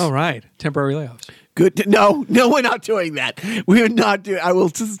times. All right. Temporary layoffs. Good. No, we're not doing that. We are not doing. I will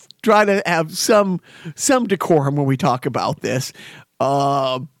just try to have some decorum when we talk about this.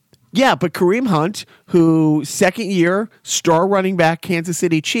 Yeah, but Kareem Hunt, who second-year star running back, Kansas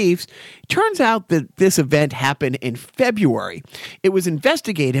City Chiefs, turns out that this event happened in February. It was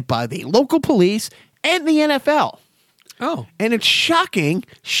investigated by the local police and the NFL. Oh. And it's shocking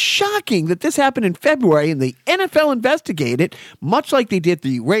that this happened in February and the NFL investigated, much like they did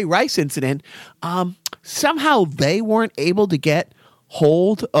the Ray Rice incident. Somehow they weren't able to get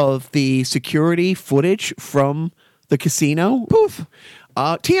hold of the security footage from the casino. Poof.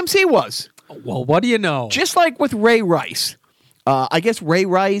 TMC was. Well, what do you know? Just like with Ray Rice. I guess Ray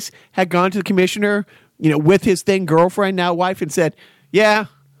Rice had gone to the commissioner, with his then girlfriend, now wife, and said, yeah,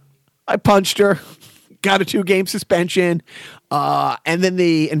 I punched her, got a 2-game suspension. And then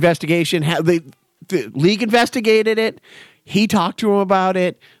the investigation, the league investigated it. He talked to him about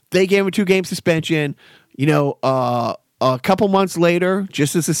it. They gave him a 2-game suspension. A couple months later,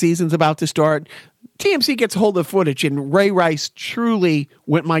 just as the season's about to start, TMC gets a hold of the footage, and Ray Rice truly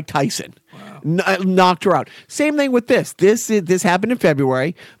went Mike Tyson. Wow. Knocked her out. Same thing with this. This happened in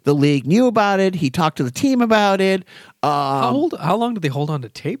February. The league knew about it. He talked to the team about it. How long did they hold on to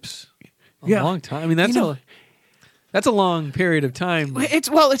tapes? A long time. I mean, that's a long period of time.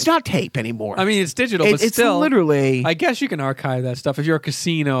 It's not tape anymore. I mean, it's digital, but it's still, literally. I guess you can archive that stuff. If you're a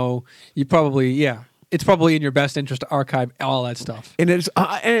casino, you probably it's probably in your best interest to archive all that stuff. And it's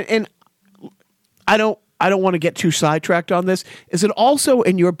and I don't want to get too sidetracked on this. Is it also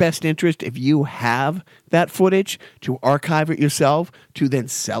in your best interest, if you have that footage, to archive it yourself to then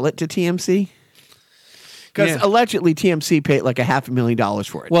sell it to TMC? Because allegedly TMC paid like $500,000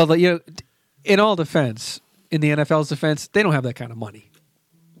 for it. Well, in all defense, in the NFL's defense, they don't have that kind of money.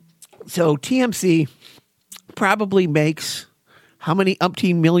 So TMC probably makes how many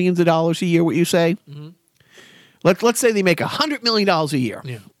umpteen millions of dollars a year? What you say? Mm-hmm. Let's say they make $100 million a year.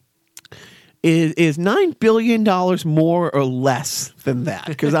 Yeah. Is $9 billion more or less than that?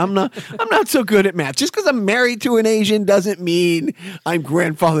 Because I'm not so good at math. Just because I'm married to an Asian doesn't mean I'm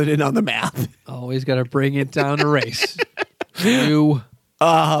grandfathered in on the math. Always got to bring it down to race.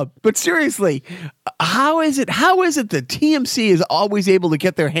 But seriously, how is it that TMC is always able to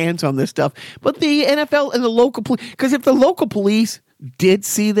get their hands on this stuff, but the NFL and the local police? Because if the local police did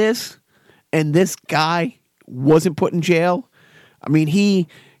see this and this guy wasn't put in jail, I mean,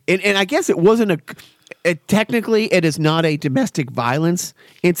 And I guess it wasn't technically, it is not a domestic violence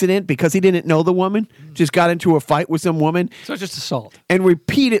incident because he didn't know the woman, just got into a fight with some woman. So it's just assault. And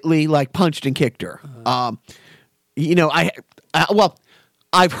repeatedly, like, punched and kicked her.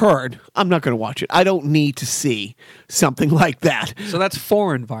 I've heard. I'm not going to watch it. I don't need to see something like that. So that's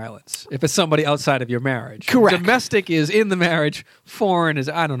foreign violence. If it's somebody outside of your marriage, correct. Domestic is in the marriage. Foreign is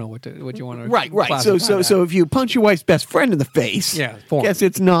I don't know what you want to. Right. So if you punch your wife's best friend in the face, yeah, foreign. Guess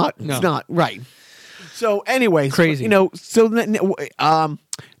it's not. No. It's not right. So, anyways, crazy. So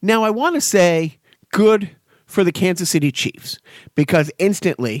now I want to say good for the Kansas City Chiefs because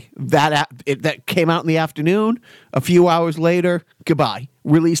instantly that came out in the afternoon. A few hours later, goodbye,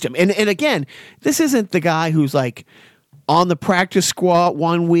 released him. And again, this isn't the guy who's like on the practice squad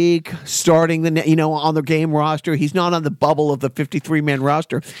 1 week, starting on the game roster. He's not on the bubble of the 53-man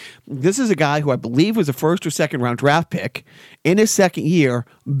roster. This is a guy who I believe was a first or second round draft pick in his second year.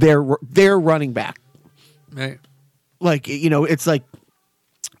 They're running back. Right. Like, it's like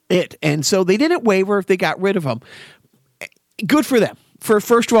it. And so they didn't waver if they got rid of him. Good for them.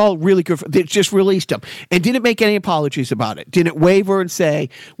 First of all, really good. They just released him and didn't make any apologies about it. Didn't waver and say,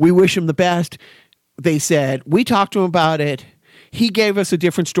 we wish him the best. They said, we talked to him about it. He gave us a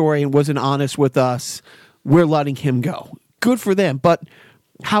different story and wasn't honest with us. We're letting him go. Good for them. But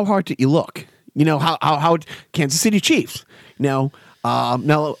how hard did you look? How Kansas City Chiefs. Now,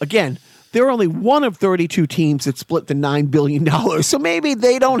 again, they're only one of 32 teams that split the $9 billion. So maybe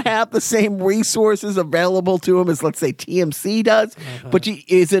they don't have the same resources available to them as, let's say, TMC does. Uh-huh. But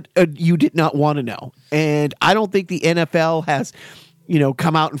is it you did not want to know? And I don't think the NFL has,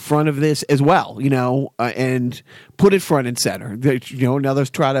 come out in front of this as well, and put it front and center. Now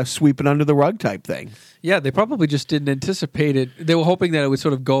let's try to sweep it under the rug type thing. Yeah, they probably just didn't anticipate it. They were hoping that it would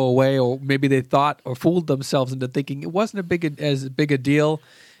sort of go away, or maybe they thought or fooled themselves into thinking it wasn't as big a deal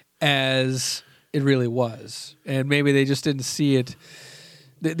as it really was. And maybe they just didn't see it.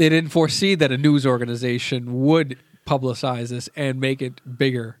 They didn't foresee that a news organization would publicize this and make it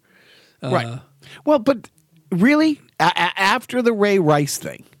bigger. Right. Well, but really, after the Ray Rice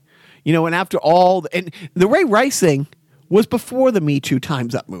thing, and after and the Ray Rice thing was before the Me Too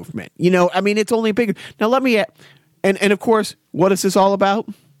Time's Up movement. It's only bigger. Now let me, and of course, what is this all about?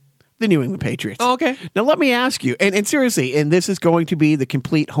 The New England Patriots. Oh, okay. Now let me ask you, and seriously, and this is going to be the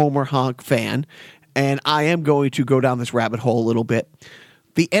complete Homer honk fan, and I am going to go down this rabbit hole a little bit.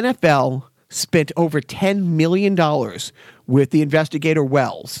 The NFL spent over $10 million with the investigator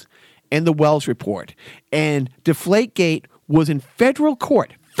Wells and the Wells report, and Deflategate was in federal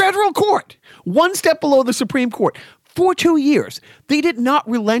court, one step below the Supreme Court. For 2 years, they did not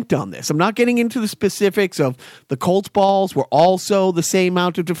relent on this. I'm not getting into the specifics of the Colts balls were also the same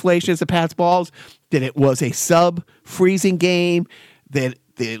amount of deflation as the Pats balls, that it was a sub-freezing game, that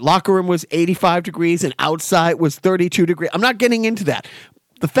the locker room was 85 degrees and outside was 32 degrees. I'm not getting into that.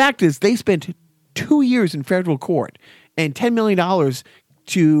 The fact is they spent 2 years in federal court and $10 million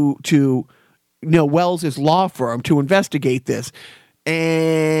to Wells' law firm to investigate this,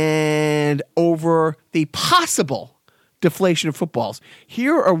 and over the possible deflation of footballs.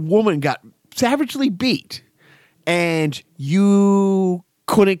 Here, a woman got savagely beat, and you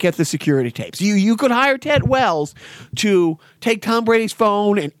couldn't get the security tapes. You could hire Ted Wells to take Tom Brady's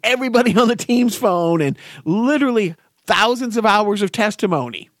phone and everybody on the team's phone and literally thousands of hours of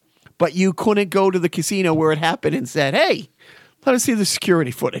testimony, but you couldn't go to the casino where it happened and said, hey, let us see the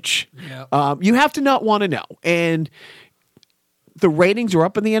security footage. Yep. You have to not want to know. And the ratings are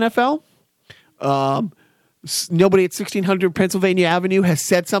up in the NFL. Nobody at 1600 Pennsylvania Avenue has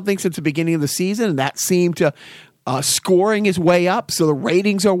said something since the beginning of the season, and that seemed to scoring is way up, so the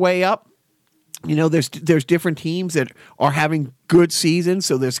ratings are way up. There's different teams that are having good seasons,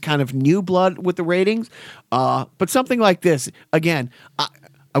 so there's kind of new blood with the ratings. But something like this, again,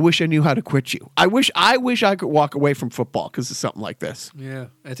 I wish I knew how to quit you. I wish I could walk away from football because of something like this. Yeah,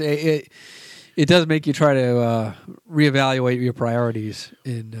 it does make you try to reevaluate your priorities.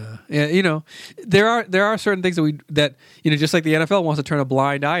 And there are certain things that just like the NFL wants to turn a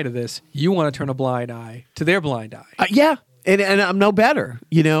blind eye to this, you want to turn a blind eye to their blind eye. Yeah, and I'm no better,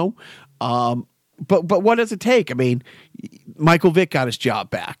 But what does it take? I mean, Michael Vick got his job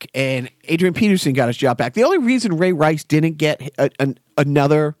back, and Adrian Peterson got his job back. The only reason Ray Rice didn't get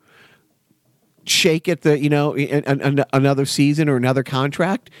another shake at the another season or another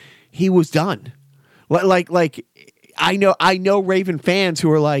contract, he was done. Like I know Raven fans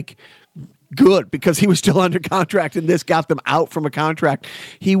who are like, good, because he was still under contract, and this got them out from a contract.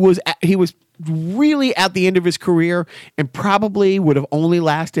 He was really at the end of his career and probably would have only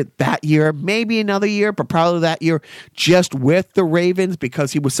lasted that year, maybe another year, but probably that year just with the Ravens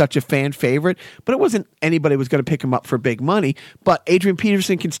because he was such a fan favorite. But it wasn't anybody was going to pick him up for big money. But Adrian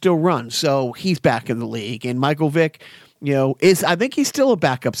Peterson can still run, so he's back in the league. And Michael Vick, I think he's still a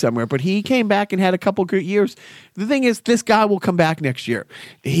backup somewhere, but he came back and had a couple good years. The thing is, this guy will come back next year.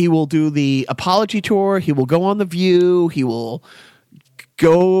 He will do the apology tour. He will go on The View. He will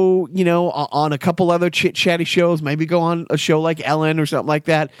go, on a couple other chatty shows, maybe go on a show like Ellen or something like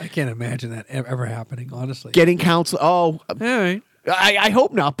that. I can't imagine that ever happening, honestly. Getting counsel. Oh, all right. I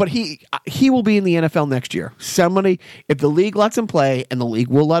hope not, but he will be in the NFL next year. Somebody, if the league lets him play, and the league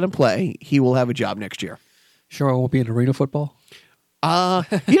will let him play, he will have a job next year. Sure, it won't be in arena football?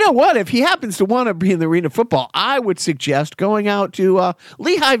 You know what? If he happens to want to be in the arena football, I would suggest going out to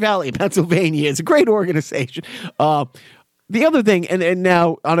Lehigh Valley, Pennsylvania. It's a great organization. The other thing, and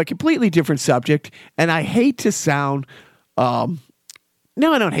now on a completely different subject, and I hate to sound, no,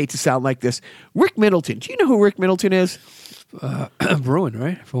 I don't hate to sound like this. Rick Middleton. Do you know who Rick Middleton is? Bruin,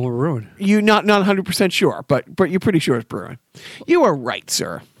 right? Former Bruin. You're not 100% sure, but you're pretty sure it's Bruin. You are right,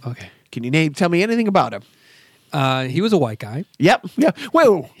 sir. Okay. Can you tell me anything about him? He was a white guy. Yep. Yeah.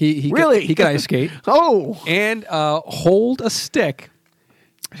 Whoa. He really? He could ice skate. Oh. And hold a stick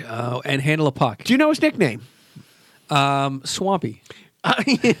and handle a puck. Do you know his nickname? Swampy.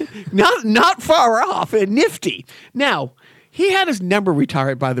 Not far off and nifty. Now, he had his number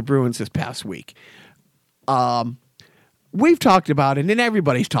retired by the Bruins this past week. We've talked about it, and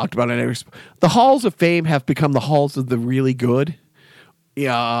everybody's talked about it. The Halls of Fame have become the Halls of the really good.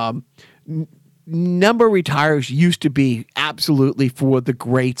 Number retires used to be absolutely for the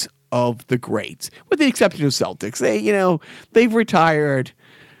greats of the greats, with the exception of Celtics. They've retired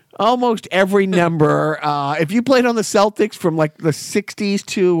almost every number. If you played on the Celtics from like the 60s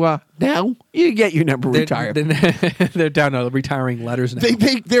to now, you get your number retired. They're down to retiring letters now.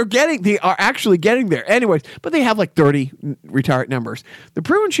 They are actually getting there. Anyways, but they have like 30 retired numbers. The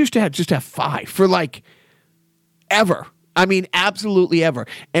Bruins used to just have 5 for like ever. I mean, absolutely ever.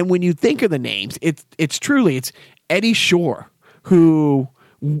 And when you think of the names, it's truly Eddie Shore, who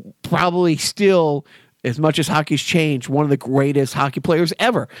probably still, as much as hockey's changed, one of the greatest hockey players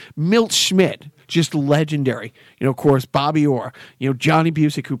ever. Milt Schmidt, just legendary. Of course, Bobby Orr. Johnny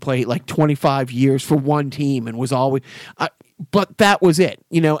Busick, who played like 25 years for one team and was always. But that was it.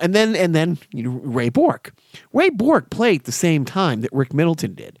 And then Ray Bork. Ray Bork played at the same time that Rick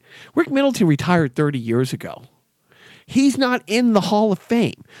Middleton did. Rick Middleton retired 30 years ago. He's not in the Hall of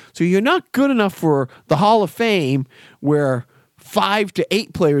Fame. So you're not good enough for the Hall of Fame where 5 to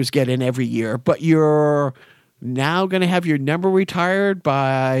 8 players get in every year, but you're now going to have your number retired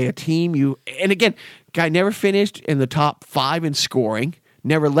by a team and again, guy never finished in the top 5 in scoring,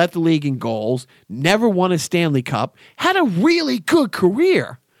 never led the league in goals, never won a Stanley Cup, had a really good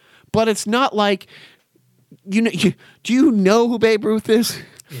career. But it's not like, do you know who Babe Ruth is?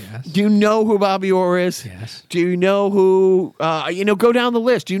 Yes. Do you know who Bobby Orr is? Yes. Do you know who, go down the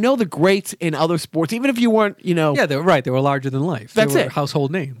list. Do you know the greats in other sports? Even if you weren't, Yeah, they were right. They were larger than life. That's they were it. Household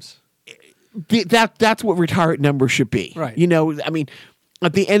names. That's what retired numbers should be. Right.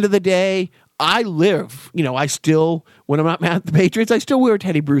 At the end of the day, I still, when I'm not mad at the Patriots, I still wear a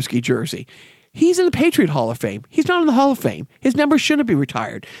Teddy Bruschi jersey. He's in the Patriot Hall of Fame. He's not in the Hall of Fame. His number shouldn't be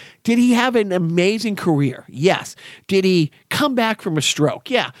retired. Did he have an amazing career? Yes. Did he come back from a stroke?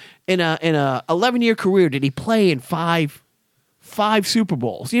 Yeah. In a 11-year career, did he play in five Super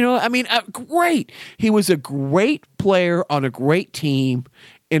Bowls? Great. He was a great player on a great team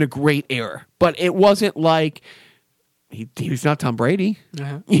in a great era. But it wasn't like he was not Tom Brady.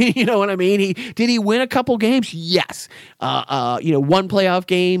 Uh-huh. You know what I mean? Did he win a couple games? Yes. One playoff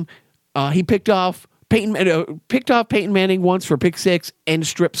game. He picked off Peyton Manning once for pick 6 and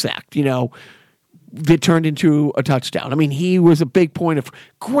strip sacked. That turned into a touchdown. He was a big point of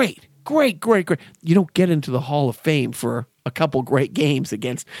great. You don't get into the Hall of Fame for a couple great games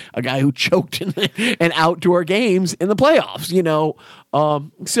against a guy who choked in outdoor games in the playoffs.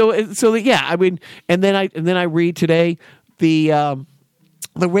 And then I read today the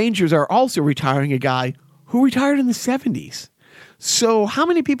Rangers are also retiring a guy who retired in the 70s. So how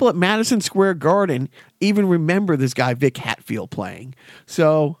many people at Madison Square Garden even remember this guy Vic Hatfield playing?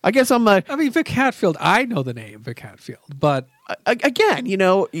 So I guess Vic Hatfield, I know the name Vic Hatfield, but again,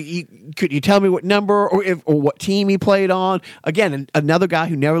 could you tell me what number or what team he played on? Again, another guy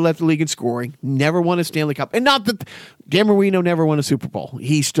who never left the league in scoring, never won a Stanley Cup, and not that Dan Marino never won a Super Bowl.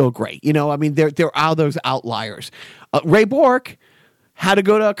 He's still great. There are those outliers. Ray Bork had to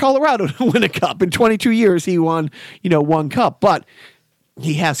go to Colorado to win a cup. In 22 years, he won, one cup. But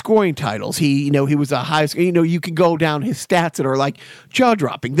He has scoring titles. He was a highest. You can go down his stats that are like jaw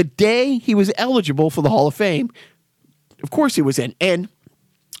dropping. The day he was eligible for the Hall of Fame, of course he was in. And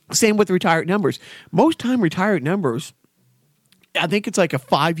same with retired numbers. Most time retired numbers, I think it's like a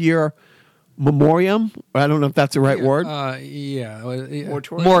 5-year memoriam. I don't know if that's the right word.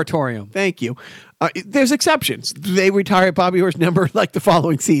 Moratorium. Thank you. There's exceptions. They retire Bobby Orr's number like the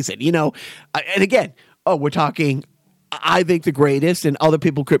following season. And again, we're talking. I think the greatest, and other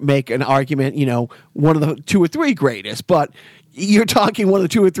people could make an argument, one of the 2 or 3 greatest, but you're talking one of the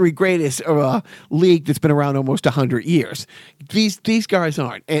 2 or 3 greatest of a league that's been around almost 100 years. These guys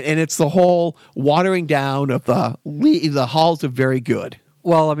aren't, and it's the whole watering down of the halls of very good.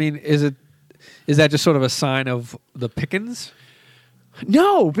 Well, I mean, is that just sort of a sign of the Pickens?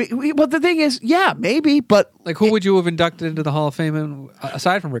 No, but the thing is, yeah, maybe, but like, who would you have inducted into the Hall of Fame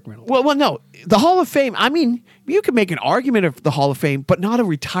aside from Rick Reynolds? Well, no, the Hall of Fame. I mean, you can make an argument of the Hall of Fame, but not a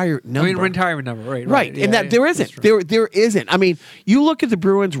retired number. I mean, retirement number, right? Right, Yeah, and that there isn't. There isn't. I mean, you look at the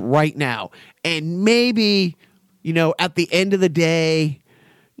Bruins right now, and maybe at the end of the day,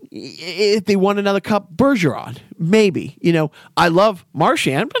 if they won another cup, Bergeron, maybe. I love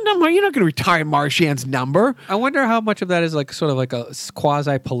Marchand, but no, you're not going to retire Marchand's number. I wonder how much of that is like sort of like a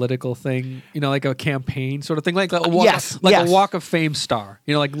quasi-political thing, like a campaign sort of thing, like a Walk of Fame star.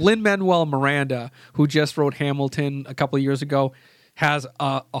 Like Lin-Manuel Miranda, who just wrote Hamilton a couple of years ago, has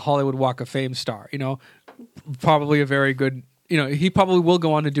a Hollywood Walk of Fame star. Probably a very good. He probably will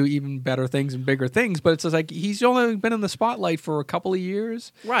go on to do even better things and bigger things, but it's just like he's only been in the spotlight for a couple of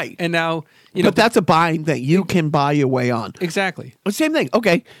years. Right. And now, but that's a buying that you can buy your way on. Exactly. Same thing.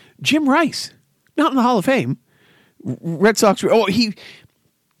 Okay. Jim Rice, not in the Hall of Fame. Red Sox.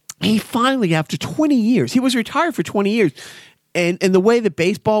 He finally, after 20 years, he was retired for 20 years. And the way that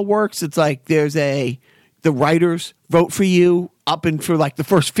baseball works, it's like the writers vote for you up and for like the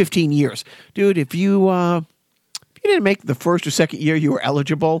first 15 years. Dude, if you didn't make the first or second year you were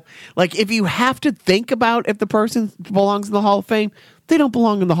eligible. Like, if you have to think about if the person belongs in the Hall of Fame, they don't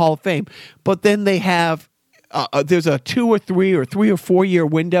belong in the Hall of Fame. But then they have, there's a 2 or 3 or 3 or 4 year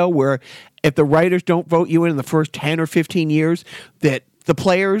window where if the writers don't vote you in the first 10 or 15 years, that the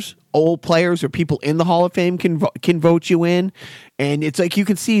players, old players or people in the Hall of Fame can vote you in. And it's like you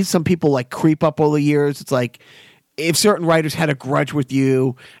can see some people like creep up over the years. It's like if certain writers had a grudge with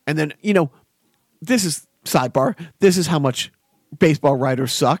you, and then, this is sidebar. This is how much baseball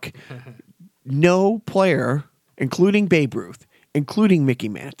writers suck. No player, including Babe Ruth, including Mickey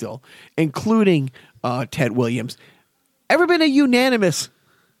Mantle, including Ted Williams, ever been a unanimous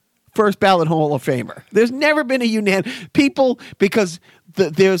first ballot Hall of Famer. There's never been a unanimous people because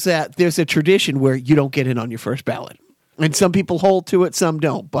there's a tradition where you don't get in on your first ballot, and some people hold to it, some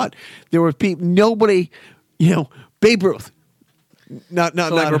don't. But there were people. Nobody, Babe Ruth. Not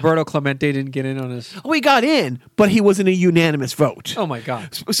Roberto Clemente didn't get in on his. Oh, he got in, but he wasn't a unanimous vote. Oh my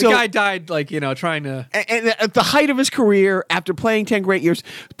God! So, the guy died trying to. And at the height of his career, after playing 10 great years,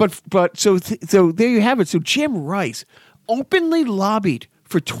 but so there you have it. So Jim Rice openly lobbied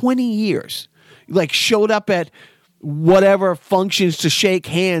for 20 years, like showed up at whatever functions to shake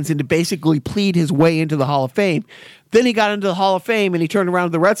hands and to basically plead his way into the Hall of Fame. Then he got into the Hall of Fame and he turned around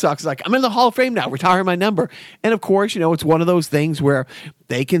to the Red Sox. He's like, I'm in the Hall of Fame now, retire my number. And of course, it's one of those things where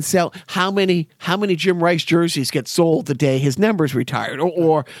they can sell how many Jim Rice jerseys get sold the day his number's retired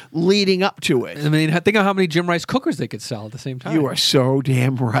or leading up to it. I mean, think of how many Jim Rice cookers they could sell at the same time. You are so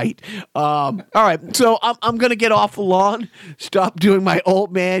damn right. All right, so I'm going to get off the lawn, stop doing my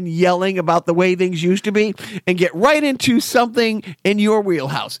old man yelling about the way things used to be, and get right into something in your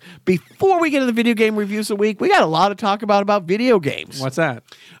wheelhouse. Before we get to the video game reviews of the week, we got a lot to talk about video games. What's that?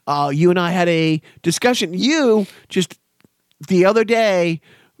 You and I had a discussion. You just the other day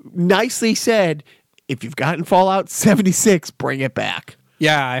nicely said, if you've gotten Fallout 76, bring it back.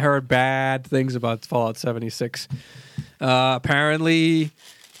 Yeah, I heard bad things about Fallout 76. Apparently,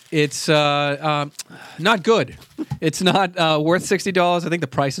 it's not good. It's not worth $60. I think the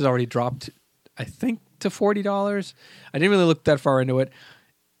price has already dropped, to $40. I didn't really look that far into it.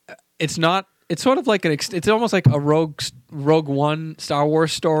 It's not. It's sort of like it's almost like a Rogue One Star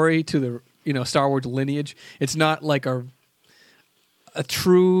Wars story to the Star Wars lineage. It's not like a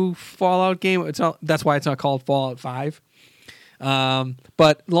true Fallout game. It's not. That's why it's not called Fallout 5.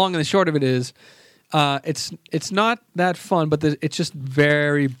 But long and the short of it is, it's not that fun. But it's just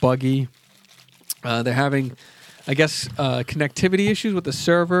very buggy. They're having, I guess, connectivity issues with the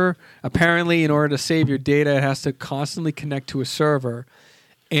server. Apparently, in order to save your data, it has to constantly connect to a server,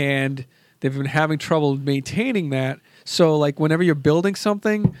 and they've been having trouble maintaining that. So, like, whenever you're building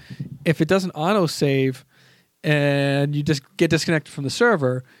something, if it doesn't autosave, and you just get disconnected from the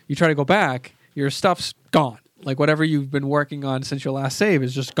server. You try to go back, your stuff's gone. Like whatever you've been working on since your last save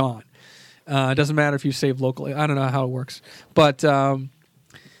is just gone. It doesn't matter if you save locally. I don't know how it works, but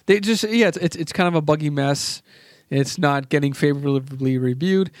they just it's kind of a buggy mess. It's not getting favorably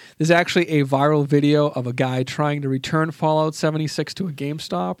reviewed. There's actually a viral video of a guy trying to return Fallout 76 to a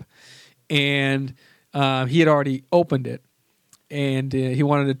GameStop, and he had already opened it, and he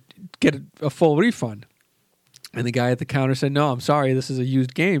wanted to get a full refund. And the guy at the counter said, "No, I'm sorry, this is a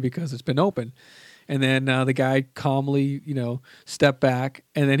used game because it's been open." And then the guy calmly, stepped back,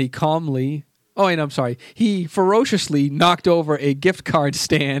 and then he ferociously knocked over a gift card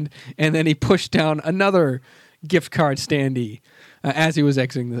stand, and then he pushed down another gift card standee as he was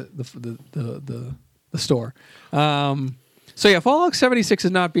exiting the store. Fallout 76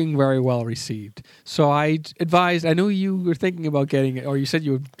 is not being very well received. So I knew you were thinking about getting it, or you said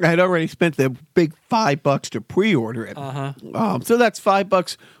you would. I had already spent the big $5 to pre-order it. So that's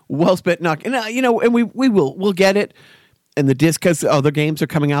 $5 well spent. And we'll get it. And the disc, because other games are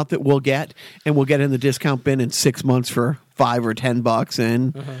coming out that we'll get, and we'll get in the discount bin in 6 months for $5 or $10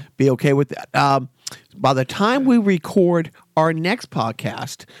 and be okay with that. By the time we record our next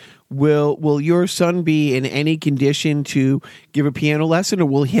podcast, will your son be in any condition to give a piano lesson, or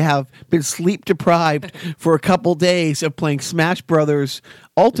will he have been sleep deprived for a couple days of playing Smash Brothers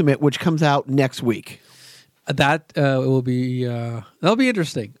Ultimate, which comes out next week? That will be that'll be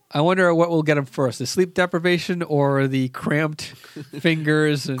interesting. I wonder what will get him first: the sleep deprivation or the cramped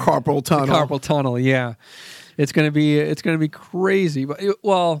fingers and carpal tunnel. The carpal tunnel, yeah. It's gonna be crazy. But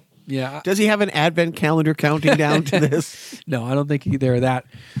yeah. Does he have an advent calendar counting down to this? No, I don't think they're that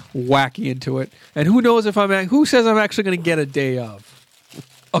wacky into it. And who knows if who says I'm actually going to get a day of?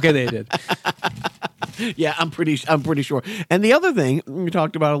 Okay, they did. Yeah, I'm pretty sure. And the other thing we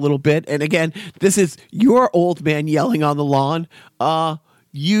talked about a little bit, and again, this is your old man yelling on the lawn.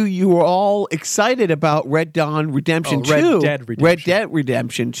 You were all excited about Red Dawn Redemption 2. Red Dead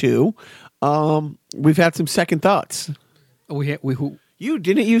Redemption 2. We've had some second thoughts.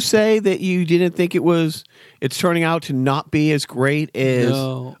 You say that you didn't think it's turning out to not be as great as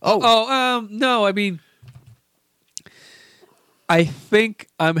no. No, I mean, I think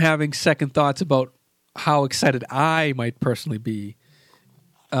I'm having second thoughts about how excited I might personally be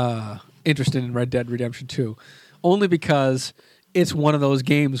interested in Red Dead Redemption 2. Only because it's one of those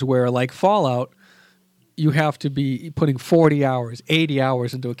games where, like Fallout, you have to be putting 40 hours, 80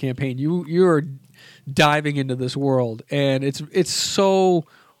 hours into a campaign. You're diving into this world, and it's so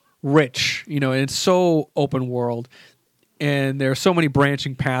rich, and it's so open world, and there are so many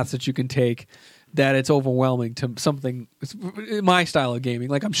branching paths that you can take that it's overwhelming to something. It's my style of gaming.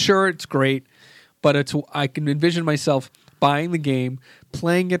 Like, I'm sure it's great, but I can envision myself buying the game,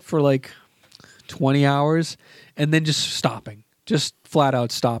 playing it for like 20 hours, and then just stopping, just flat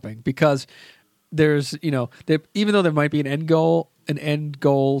out stopping, because there's, even though there might be an end goal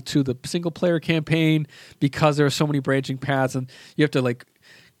to the single player campaign, because there are so many branching paths, and you have to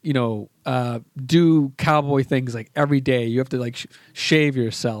do cowboy things like every day. You have to shave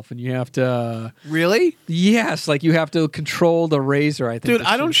yourself, and you have to really, yes, you have to control the razor. I think, dude,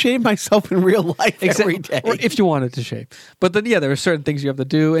 I don't shave myself in real life every day, or if you wanted to shave. But then, there are certain things you have to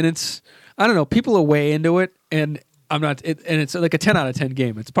do, and it's, I don't know, people are way into it, and I'm not, and it's like a 10 out of 10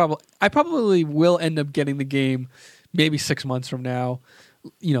 game. I probably will end up getting the game maybe 6 months from now,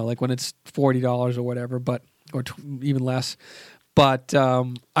 when it's $40 or whatever, or even less. But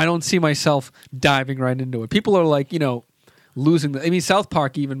I don't see myself diving right into it. People are losing. South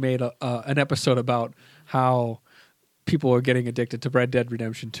Park even made an episode about how people are getting addicted to Red Dead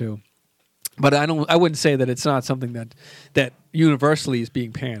Redemption 2. But I wouldn't say that it's not something that universally is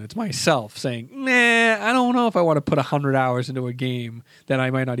being panned. It's myself saying, I don't know if I want to put 100 hours into a game that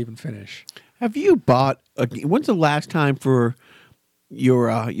I might not even finish. Have you bought when's the last time for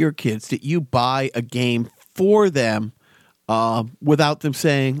your kids that you buy a game for them without them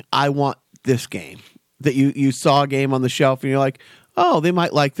saying, I want this game? That you saw a game on the shelf and you're like, oh, they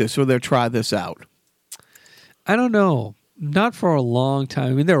might like this, or they'll try this out. I don't know. Not for a long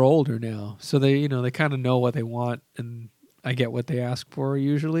time. They're older now, so they kind of know what they want, and I get what they ask for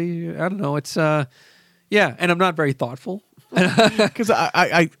usually. I don't know. It's and I'm not very thoughtful. Because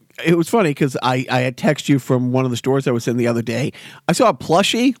it was funny because I had texted you from one of the stores I was in the other day. I saw a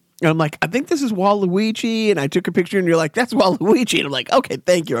plushie, and I'm like, I think this is Waluigi, and I took a picture, and you're like, that's Waluigi, and I'm like, okay,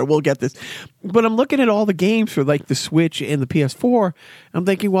 thank you, I will get this. But I'm looking at all the games for the Switch and the PS4, and I'm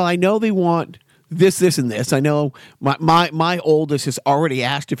thinking, well, I know they want this, and this. I know my oldest has already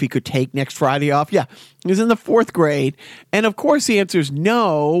asked if he could take next Friday off. Yeah, he's in the 4th grade. And of course the answer is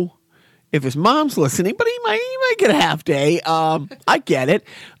no. if his mom's listening, but he might get a half day. I get it.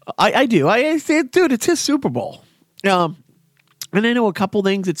 I do. I say, dude, it's his Super Bowl. And I know a couple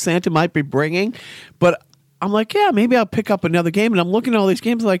things that Santa might be bringing, but I'm like, yeah, maybe I'll pick up another game. And I'm looking at all these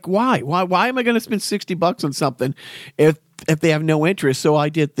games like, why am I going to spend $60 on something if they have no interest? So I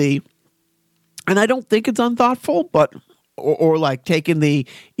did and I don't think it's unthoughtful, but or like taking the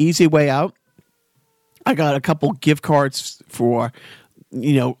easy way out. I got a couple gift cards for,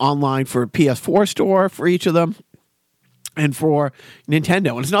 online for PS4 store for each of them and for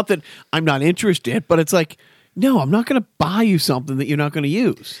Nintendo. And it's not that I'm not interested, but it's like, no, I'm not going to buy you something that you're not going to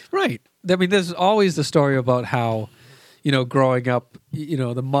use. Right. I mean, there's always the story about how, growing up,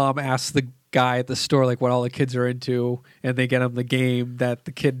 the mom asks the guy at the store like what all the kids are into, and they get him the game that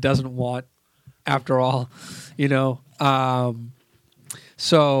the kid doesn't want after all,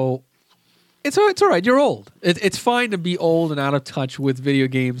 So it's all right. You're old. It's fine to be old and out of touch with video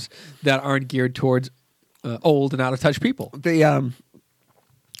games that aren't geared towards old and out of touch people. There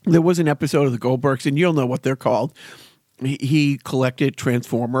was an episode of the Goldbergs, and you'll know what they're called. He collected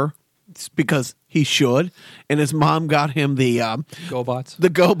Transformer because he should, and his mom got him the GoBots. The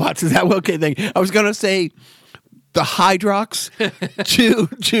GoBots. Is that okay thing? I was going to say the Hydrox to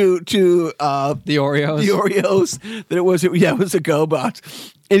the Oreos. The Oreos. That it was a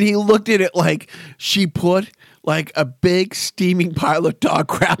GoBots. And he looked at it like she put like a big steaming pile of dog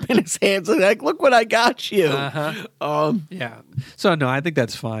crap in his hands and like, look what I got you. Yeah. So no, I think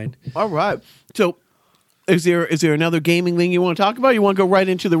that's fine. All right. So is there another gaming thing you want to talk about? You want to go right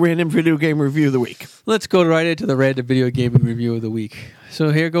into the random video game review of the week? Let's go right into the random video gaming review of the week. So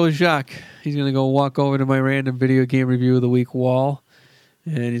here goes Jacques. He's going to go walk over to my random video game review of the week wall,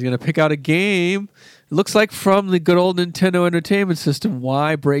 and he's going to pick out a game. It looks like from the good old Nintendo Entertainment System.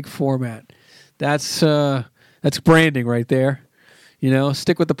 Why break format? That's branding right there.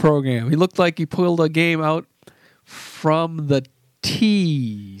 Stick with the program. He looked like he pulled a game out from the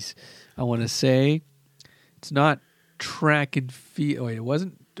tees. I want to say it's not Track and Field. Oh, wait, it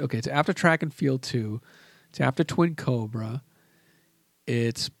wasn't. Okay, it's after Track and Field 2. It's after Twin Cobra.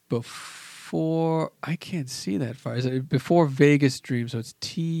 It's before. I can't see that far. Is it before Vegas Dream? So it's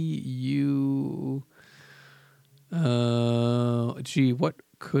TU. What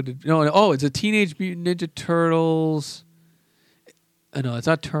could it? No. Oh, it's a Teenage Mutant Ninja Turtles. No, it's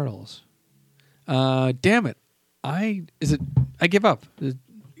not Turtles. Damn it! I give up.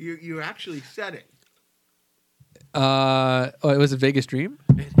 You actually said it. It was a Vegas Dream.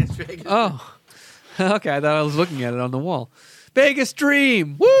 It's Vegas. Oh, okay. I thought I was looking at it on the wall. Vegas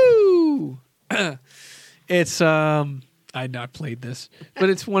Dream. Woo! It's I'd not played this, but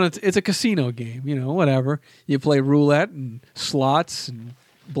it's a casino game. Whatever. You play roulette and slots and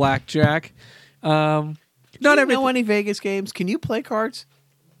blackjack. Not know any Vegas games? Can you play cards?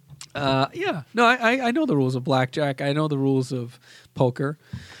 Yeah. No, I know the rules of blackjack. I know the rules of poker.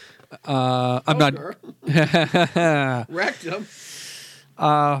 I'm not wrecked them.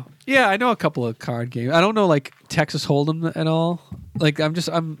 Yeah, I know a couple of card games. I don't know like Texas Hold'em at all. Like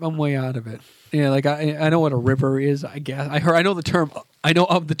I'm way out of it. Yeah, like I know what a river is. I guess I know the term. I know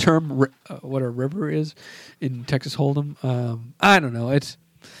of the term what a river is in Texas Hold'em. I don't know.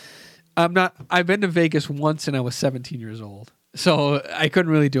 I'm not. I've been to Vegas once and I was 17 years old, so I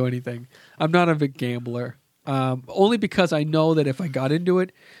couldn't really do anything. I'm not a big gambler. Only because I know that if I got into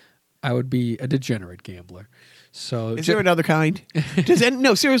it, I would be a degenerate gambler. So is there another kind?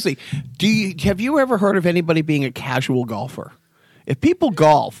 No, seriously. Have you ever heard of anybody being a casual golfer? If people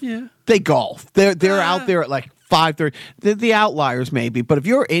golf, they golf. They're out there at like 5:30. The outliers maybe, but if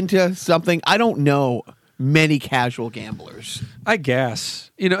you're into something, I don't know many casual gamblers. I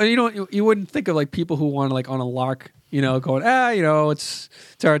guess you wouldn't think of like people who want to like on a lark. Going it's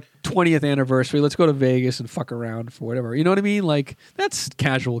our 20th anniversary. Let's go to Vegas and fuck around for whatever. You know what I mean? Like that's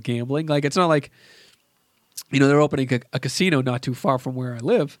casual gambling. Like it's not like they're opening a casino not too far from where I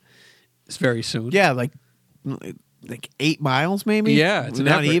live. It's very soon. Yeah, like 8 miles maybe. Yeah, it's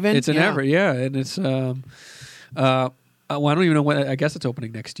not even. It's an Everett. Yeah, and it's I don't even know when. I guess it's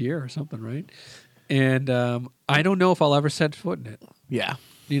opening next year or something, right? And I don't know if I'll ever set foot in it. Yeah.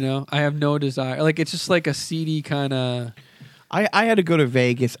 I have no desire. Like it's just like a seedy kind of. I had to go to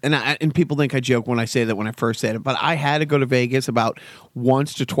Vegas, and people think I joke when I say that when I first said it, but I had to go to Vegas about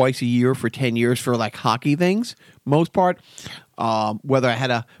once to twice a year for 10 years for like hockey things, most part. Whether I had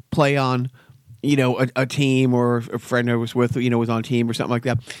to play on, a team or a friend I was with, was on a team or something like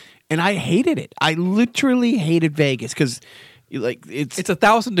that, and I hated it. I literally hated Vegas because. Like it's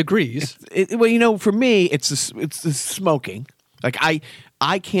 1,000 degrees. Well, for me, it's the smoking. Like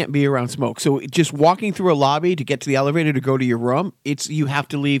I can't be around smoke. So just walking through a lobby to get to the elevator to go to your room, you have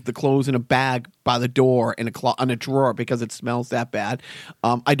to leave the clothes in a bag by the door in a drawer because it smells that bad.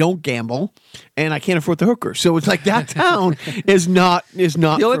 I don't gamble, and I can't afford the hooker. So it's like that town is not.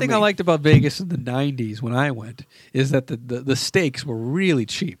 The only thing me. I liked about Vegas in the '90s when I went is that the steaks were really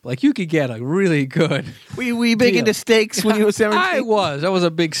cheap. Like you could get a really good. Were you big into steaks when you were 17? I was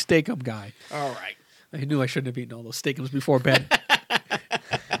a big steak-um guy. All right. I knew I shouldn't have eaten all those steak-ums before bed.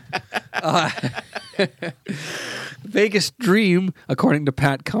 Vegas Dream, according to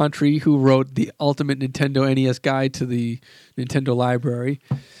Pat Contry, who wrote the Ultimate Nintendo NES Guide to the Nintendo Library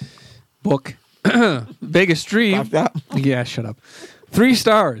book, Vegas Dream. Stop that. Yeah, shut up. 3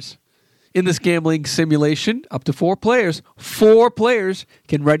 stars. In this gambling simulation, up to 4 players. 4 players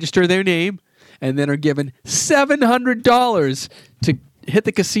can register their name and then are given $700 to hit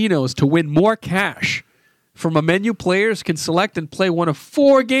the casinos to win more cash. From a menu, players can select and play one of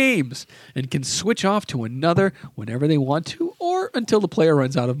 4 games and can switch off to another whenever they want to or until the player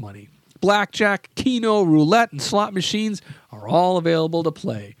runs out of money. Blackjack, Keno, roulette, and slot machines are all available to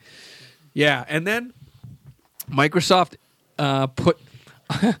play. Yeah, and then Microsoft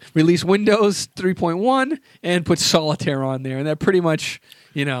released Windows 3.1 and put Solitaire on there, and that pretty much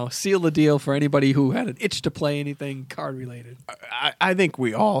sealed the deal for anybody who had an itch to play anything card related. I think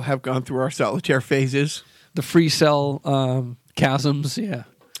we all have gone through our solitaire phases. The free cell chasms, yeah.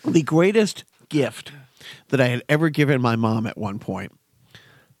 The greatest gift that I had ever given my mom at one point,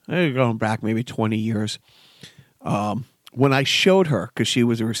 going back maybe 20 years, when I showed her, because she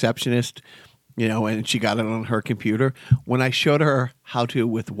was a receptionist, and she got it on her computer, when I showed her how to,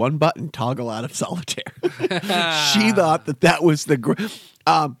 with one button, toggle out of solitaire, she thought that was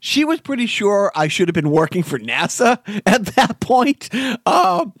she was pretty sure I should have been working for NASA at that point,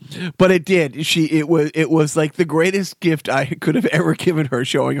 but it did. It was like the greatest gift I could have ever given her,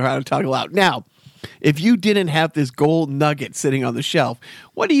 showing her how to toggle out. Now, if you didn't have this gold nugget sitting on the shelf,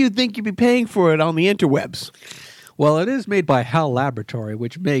 what do you think you'd be paying for it on the interwebs? Well, it is made by HAL Laboratory,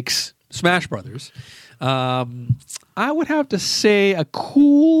 which makes Smash Brothers. I would have to say a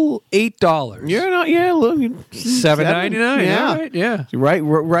cool $8. Look, $7.99. Yeah, All right, yeah.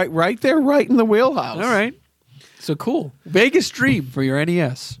 Right there, right in the wheelhouse. All right. So cool. Vegas Dream for your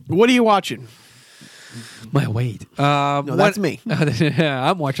NES. What are you watching? My wait. No, that's me. Yeah,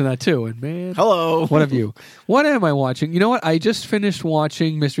 I'm watching that too. And man, Hello. What have you? What am I watching? You know what? I just finished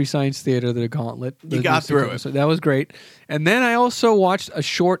watching Mystery Science Theater: The Gauntlet. You got through it. That was great. And then I also watched a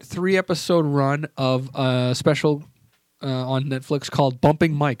short 3-episode run of a special on Netflix called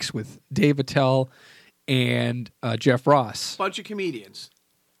Bumping Mics with Dave Attell and Jeff Ross. Bunch of comedians.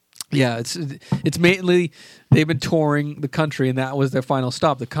 Yeah, it's mainly they've been touring the country, and that was their final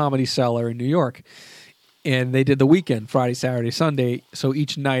stop, the Comedy Cellar in New York. And they did the weekend, Friday, Saturday, Sunday, so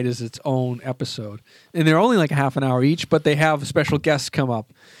each night is its own episode. And they're only like a half an hour each, but they have special guests come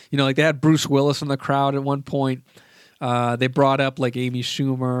up. Like they had Bruce Willis in the crowd at one point. They brought up like Amy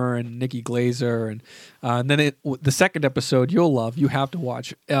Schumer and Nikki Glaser. And then the second episode you'll love, you have to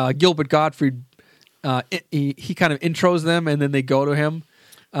watch. Gilbert Gottfried, he kind of intros them, and then they go to him.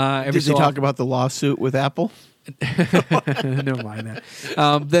 Did they talk about the lawsuit with Apple? Never mind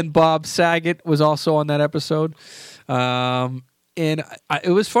that. Then Bob Saget was also on that episode, and it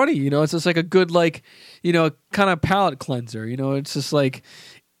was funny. It's just like a good kind of palate cleanser. It's just like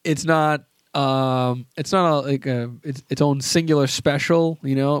it's not its own singular special.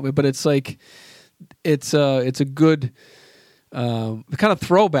 But it's like it's a good kind of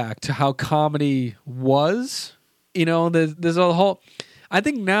throwback to how comedy was. There's a whole. I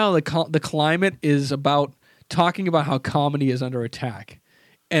think now the climate is about talking about how comedy is under attack,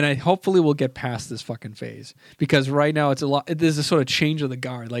 and I hopefully we'll get past this fucking phase, because right now it's a lot. There's a sort of change of the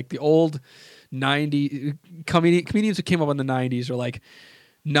guard. Like the old '90s comedians who came up in the '90s are like,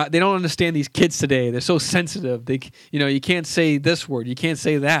 they don't understand these kids today. They're so sensitive. You can't say this word, you can't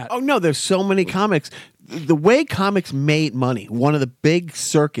say that. Oh no, there's so many comics. The way comics made money, one of the big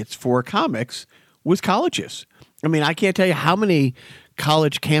circuits for comics was colleges. I mean, I can't tell you how many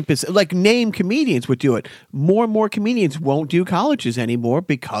college campus, like name comedians would do it. More and more comedians won't do colleges anymore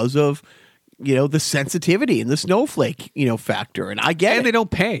because of, the sensitivity and the snowflake, factor. And I get it. And they don't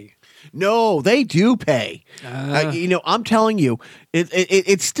pay. No, they do pay. I'm telling you,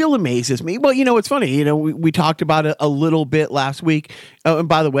 it still amazes me. Well, it's funny. We talked about it a little bit last week. And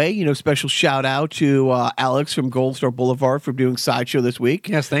by the way, special shout out to Alex from Gold Star Boulevard for doing Sideshow this week.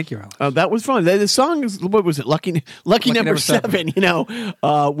 Yes, thank you, Alex. That was fun. The song is, what was it? Lucky number 7,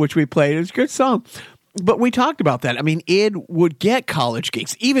 which we played. It was a good song. But we talked about that. I mean, Id would get college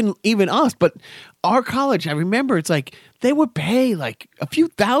gigs, even us. But our college, I remember, it's like they would pay like a few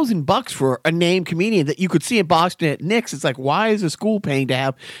 $1,000 for a named comedian that you could see in Boston at Nick's. It's like, why is a school paying to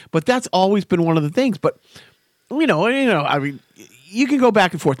have? But that's always been one of the things. But I mean, you can go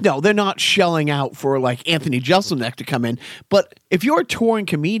back and forth. No, they're not shelling out for like Anthony Jeselnik to come in. But if you're a touring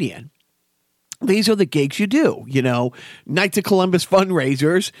comedian, these are the gigs you do, Knights of Columbus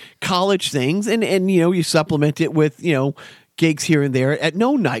fundraisers, college things, and you supplement it with, gigs here and there at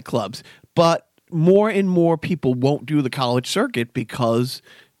no nightclubs. But more and more people won't do the college circuit because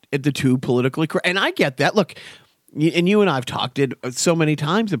the too politically correct. And I get that. Look, and you and I have talked it so many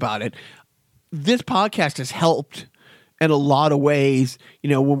times about it. This podcast has helped in a lot of ways,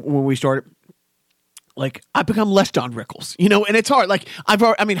 when we started. Like, I've become less Don Rickles, and it's hard. Like,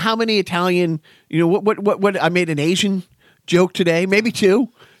 how many Italian, what I made an Asian joke today, maybe two.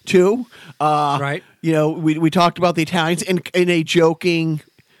 Right. We talked about the Italians in a joking,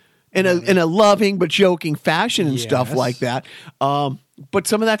 in a loving but joking fashion and stuff like that. But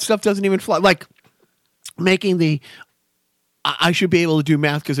some of that stuff doesn't even fly. Like, making the I should be able to do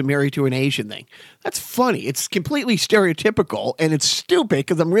math because I'm married to an Asian thing. That's funny. It's completely stereotypical, and it's stupid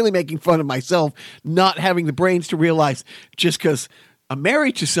because I'm really making fun of myself not having the brains to realize just because I'm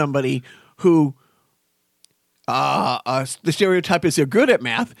married to somebody who the stereotype is they're good at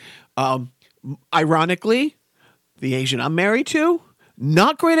math. Ironically, the Asian I'm married to,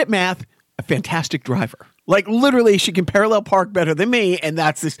 not great at math, a fantastic driver. Like, literally, she can parallel park better than me, and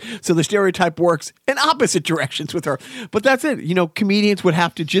that's this. So the stereotype works in opposite directions with her. But that's it. Comedians would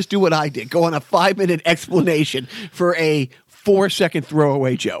have to just do what I did, go on a 5-minute explanation for a 4-second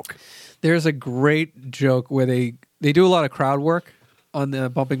throwaway joke. There's a great joke where they do a lot of crowd work on the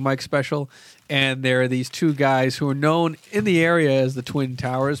Bumping Mike special, and there are these two guys who are known in the area as the Twin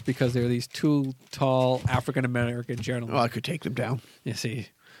Towers because they're these two tall African-American gentlemen. Oh, I could take them down. You see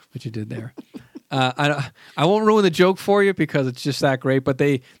what you did there. I won't ruin the joke for you because it's just that great, but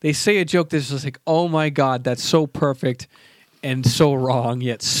they say a joke that's just like, oh my God, that's so perfect and so wrong,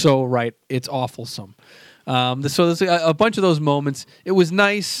 yet so right. It's awfulsome. So there's a bunch of those moments. It was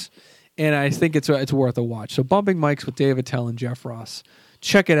nice, and I think it's worth a watch. So Bumping Mics with Dave Attell and Jeff Ross.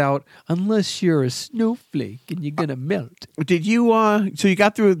 Check it out, unless you're a snowflake and you're going to melt. Did you, so you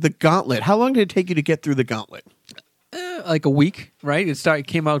got through the gauntlet. How long did it take you to get through the gauntlet? Like a week, right? It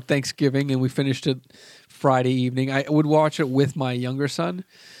came out Thanksgiving, and we finished it Friday evening. I would watch it with my younger son,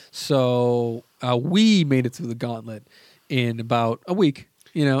 so we made it through the gauntlet in about a week.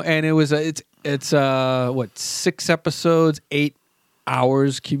 And it was it's 6 episodes, 8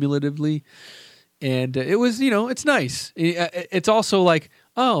 hours cumulatively, and it was it's nice. It's also like,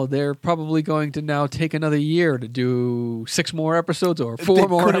 oh, they're probably going to now take another year to do 6 more episodes or 4 more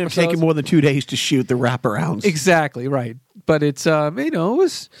episodes. Couldn't have taken more than 2 days to shoot the wraparounds. Exactly, right. But it's, it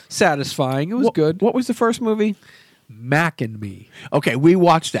was satisfying. It was good. What was the first movie? Mac and Me. Okay, we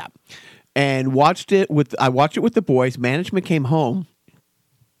watched that. And I watched it with the boys. Management came home.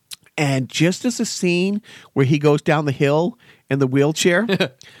 And just as a scene where he goes down the hill in the wheelchair,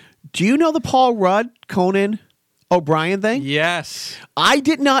 do you know the Paul Rudd, Conan O'Brien thing? Yes. I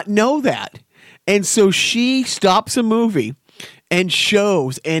did not know that. And so she stops a movie and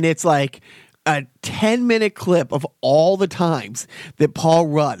shows, and it's like a 10-minute clip of all the times that Paul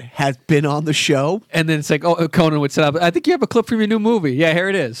Rudd has been on the show. And then it's like, oh, Conan would set up, I think you have a clip from your new movie. Yeah, here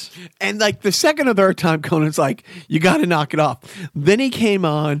it is. And like the second or third time, Conan's like, you got to knock it off. Then he came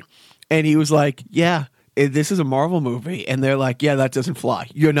on and he was like, yeah, this is a Marvel movie. And they're like, yeah, that doesn't fly.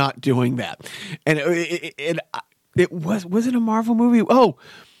 You're not doing that. And it was it a Marvel movie? Oh,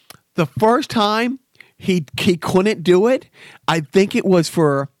 the first time he couldn't do it, I think it was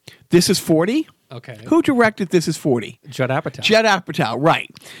for This Is 40. Okay. Who directed This Is 40? Judd Apatow. Judd Apatow,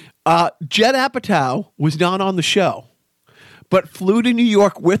 right. Judd Apatow was not on the show, but flew to New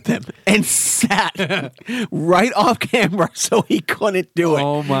York with him and sat right off camera so he couldn't do it.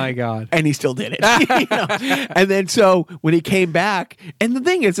 Oh, my God. And he still did it. And then so when he came back, and the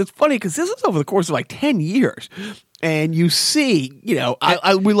thing is, it's funny because this is over the course of like 10 years. And you see,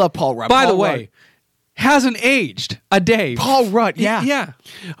 we love Paul Rudd. By the way, hasn't aged a day. Paul Rudd, yeah. Yeah.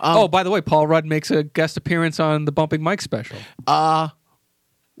 By the way, Paul Rudd makes a guest appearance on the Bumping Mike special.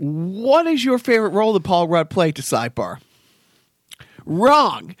 What is your favorite role that Paul Rudd played to Sidebar?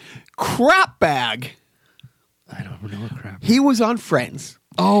 Wrong. Crap Bag. I don't know what crap. He was on Friends.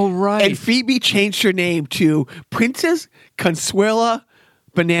 Oh, right. And Phoebe changed her name to Princess Consuela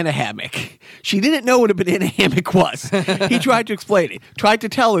banana hammock. She didn't know what a banana hammock was. He tried to explain it, tried to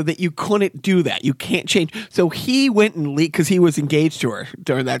tell her that you couldn't do that. You can't change. So he went and because he was engaged to her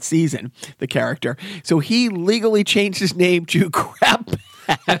during that season, the character. So he legally changed his name to Crap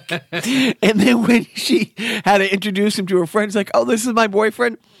Pack. And then when she had to introduce him to her friends, like, oh, this is my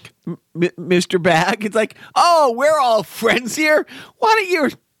boyfriend, Mr. Bag. It's like, oh, we're all friends here. Why don't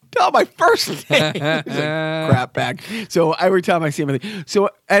you tell my first name? He's like, Crap Bag. So every time I see him, so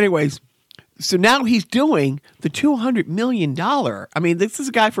anyways, so now he's doing the $200 million. I mean, this is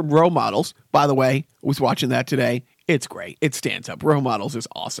a guy from Role Models, by the way. I was watching that today. It's great. It stands up. Role Models is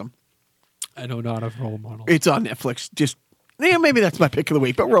awesome. I know not of Role Models. It's on Netflix. Just maybe that's my pick of the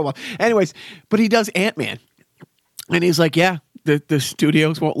week, but Role Models. Anyways, but he does Ant-Man. And he's like, yeah, the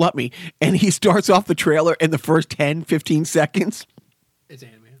studios won't let me. And he starts off the trailer in the first 10, 15 seconds. It's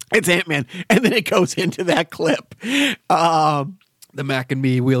Ant-Man. It's Ant-Man. And then it goes into that clip. The Mac and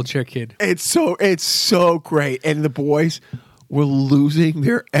Me wheelchair kid. It's so great. And the boys were losing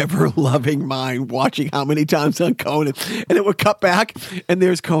their ever-loving mind watching how many times on Conan. And it would cut back, and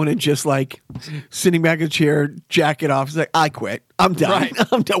there's Conan just like sitting back in a chair, jacket off. He's like, I quit. I'm done. Right.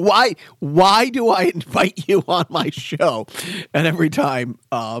 I'm done. Why do I invite you on my show? And every time.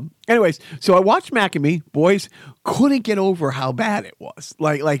 Anyways, so I watched Mac and Me. Boys couldn't get over how bad it was.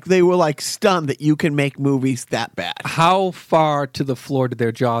 Like they were like stunned that you can make movies that bad. How far to the floor did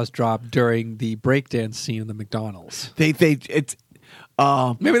their jaws drop during the breakdance scene in the McDonald's? Maybe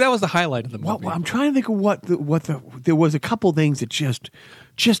Maybe that was the highlight of the movie. Well, I'm trying to think of there was a couple things that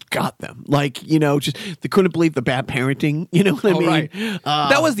just got them. Like, you know, just they couldn't believe the bad parenting. You know what I mean? Right.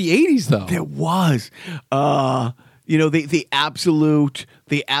 That was the 80s, though. There was, you know, the absolute.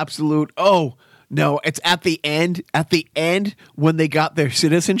 Oh no, it's at the end. At the end when they got their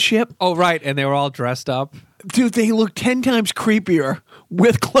citizenship. Oh, right, and they were all dressed up. Dude, they look 10 times creepier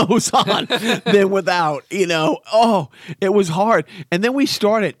with clothes on than without, you know. Oh, it was hard. And then we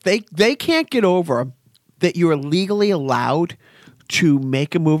started. They can't get over that you're legally allowed to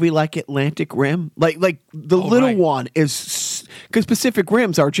make a movie like Atlantic Rim. Like the little one is, because Pacific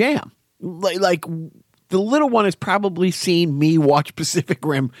Rim's our jam. Like the little one has probably seen me watch Pacific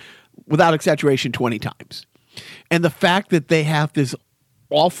Rim without exaggeration 20 times. And the fact that they have this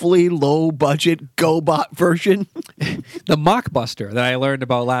awfully low budget GoBot version. The Mockbuster that I learned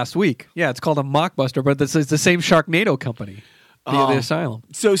about last week. Yeah, it's called a Mockbuster, but it's the same Sharknado company. The Asylum.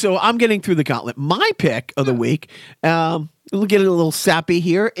 So I'm getting through the gauntlet. My pick of the week, we'll get a little sappy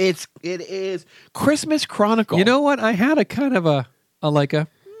here. It is Christmas Chronicle. You know what? I had a kind of a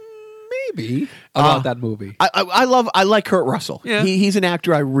maybe about that movie. I like Kurt Russell. Yeah. He's an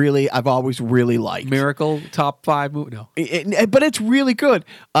actor I've always really liked. Miracle top 5 movie. No, but it's really good.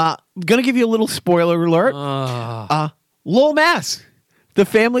 Gonna give you a little spoiler alert. Lowell, Mass. The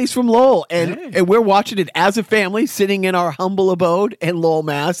family's from Lowell, and we're watching it as a family, sitting in our humble abode in Lowell,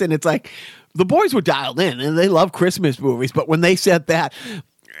 Mass. And it's like the boys were dialed in, and they love Christmas movies. But when they said that,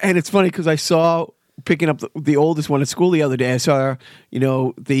 and it's funny because I saw picking up the oldest one at school the other day. I saw, you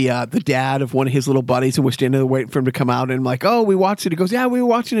know, the dad of one of his little buddies who was standing there waiting for him to come out, and I'm like, oh, we watched it. He goes, yeah, we were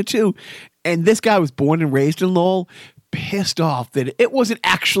watching it too. And this guy was born and raised in Lowell. Pissed off that it wasn't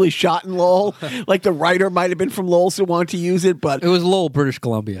actually shot in Lowell. Like the writer might have been from Lowell, so wanted to use it, but it was Lowell, British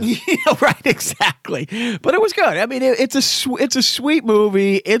Columbia. Yeah, right, exactly. But it was good. I mean, it's a sweet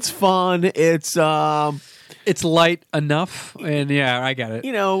movie. It's fun. It's light enough, and yeah, I get it.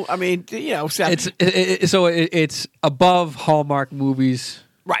 You know, I mean, you know, it's above Hallmark Movies.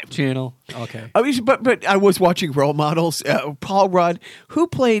 Right. Channel. Okay. I mean, but I was watching Role Models. Paul Rudd, who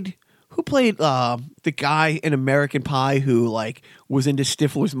played the guy in American Pie who like was into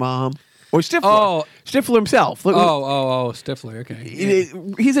Stifler's mom, or Stifler? Oh, Stifler himself. Stifler. Okay.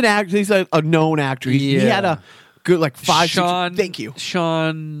 He's an actor. He's a known actor. He had a good like 5. Sean. Thank you,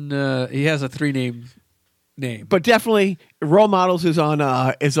 Sean. He has a 3-name name, but definitely Role Models is on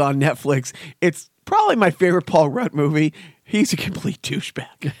Netflix. It's probably my favorite Paul Rudd movie. He's a complete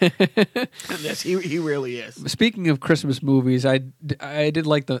douchebag. Yes, he really is. Speaking of Christmas movies, I did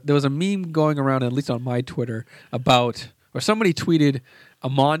like there was a meme going around, at least on my Twitter, about, or somebody tweeted a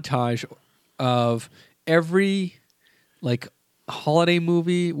montage of every like holiday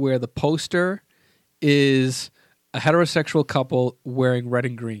movie where the poster is a heterosexual couple wearing red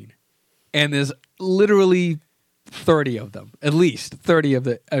and green. And there's literally 30 of them, at least 30 of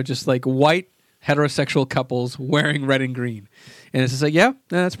the just like white heterosexual couples wearing red and green. And it's just like, yeah,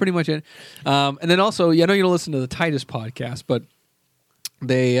 that's pretty much it. And then also, I know you don't listen to the Titus podcast, but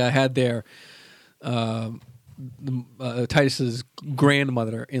they had their Titus's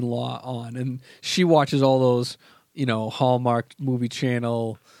grandmother-in-law on, and she watches all those Hallmark movie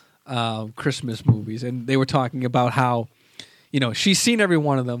channel Christmas movies, and they were talking about how she's seen every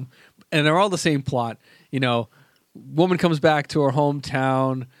one of them, and they're all the same plot. Woman comes back to her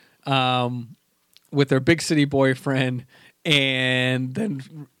hometown with her big city boyfriend, and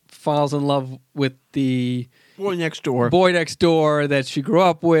then falls in love with the Boy next door. That she grew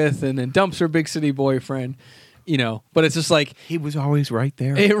up with, and then dumps her big city boyfriend. But it's just like He was always right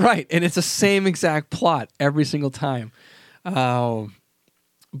there. right, and it's the same exact plot every single time.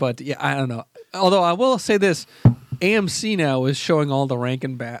 But yeah, I don't know. Although I will say this, AMC now is showing all the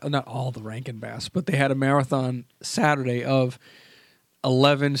Rankin Bass, not all the Rankin Bass, but they had a marathon Saturday of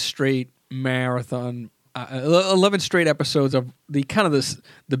 11 straight marathon, 11 straight episodes of the kind of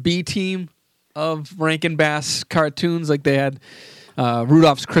the B team of Rankin Bass cartoons. Like they had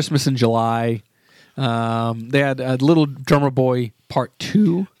Rudolph's Christmas in July. They had Little Drummer Boy Part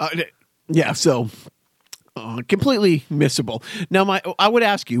 2. Yeah, so completely missable. Now, I would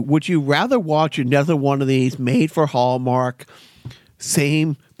ask you, would you rather watch another one of these made for Hallmark,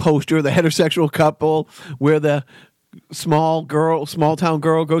 same poster, the heterosexual couple, where the small town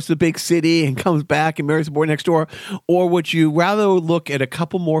girl goes to the big city and comes back and marries the boy next door? Or would you rather look at a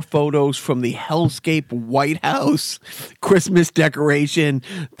couple more photos from the hellscape White House Christmas decoration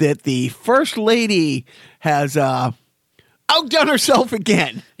that the First Lady has outdone herself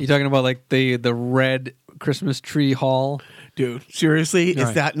again? You talking about like the red Christmas tree hall? Dude, seriously? Is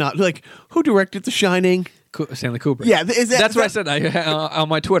Right. that not like who directed The Shining? Stanley Kubrick. Yeah, that's what I said. On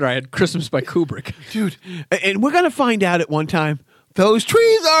my Twitter, I had Christmas by Kubrick. Dude, and we're going to find out at one time, those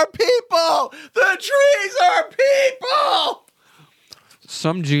trees are people! The trees are people!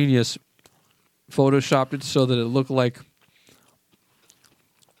 Some genius photoshopped it so that it looked like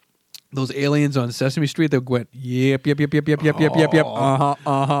those aliens on Sesame Street that went, yep,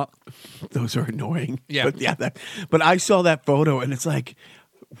 uh-huh. Those are annoying. Yeah. But I saw that photo and it's like,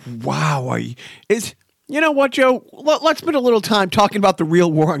 wow. You know what, Joe? Let's spend a little time talking about the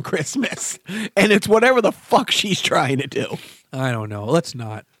real war on Christmas. And it's whatever the fuck she's trying to do. I don't know. Let's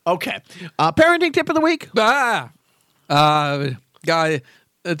not. Okay. Parenting tip of the week? Guy,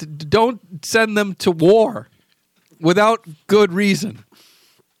 don't send them to war without good reason.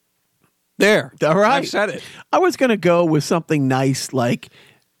 There. All right. I've said it. I was going to go with something nice like,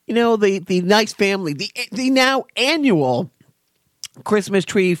 the nice family, the now annual Christmas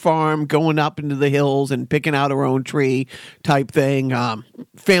tree farm, going up into the hills and picking out our own tree type thing.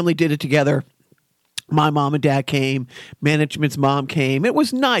 Family did it together. My mom and dad came. Management's mom came. It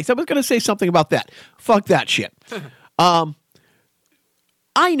was nice. I was going to say something about that. Fuck that shit. I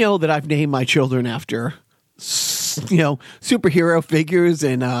know that I've named my children after superhero figures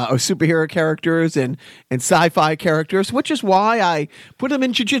and or superhero characters and sci-fi characters, which is why I put them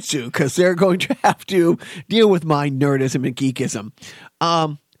in jiu-jitsu, because they're going to have to deal with my nerdism and geekism.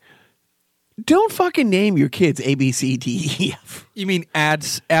 Don't fucking name your kids A, B, C, D, E, F. You mean Ab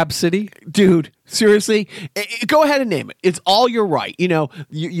City? Dude, seriously? Go ahead and name it. It's all your right.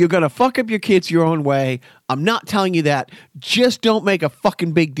 You're going to fuck up your kids your own way. I'm not telling you that. Just don't make a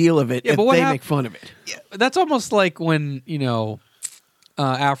fucking big deal of it if they make fun of it. Yeah, that's almost like when,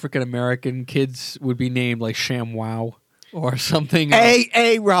 African-American kids would be named like ShamWow or something.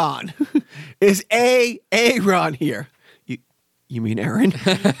 Aaron. Is Aaron here? You mean Aaron?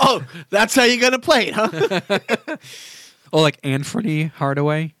 Oh, that's how you're going to play it, huh? Oh, like Anthony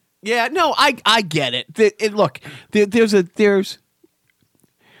Hardaway? Yeah, no, I get it. Look,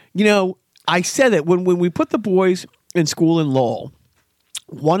 I said it when we put the boys in school in Lowell.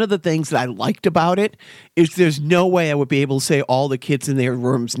 One of the things that I liked about it is there's no way I would be able to say all the kids in their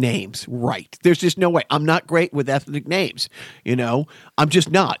room's names right. There's just no way. I'm not great with ethnic names. I'm just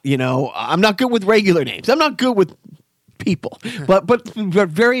not. I'm not good with regular names. I'm not good with people, but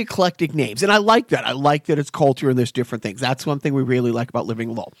very eclectic names, and I like that. I like that it's culture and there's different things. That's one thing we really like about living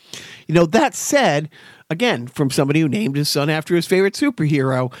in Lowell. That said, again, from somebody who named his son after his favorite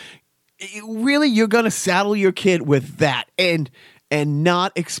superhero, really, you're going to saddle your kid with that and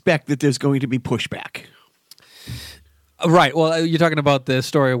not expect that there's going to be pushback. Right. Well, you're talking about the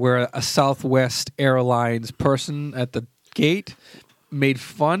story where a Southwest Airlines person at the gate made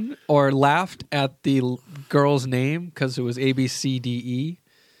fun or laughed at the girl's name because it was ABCDE,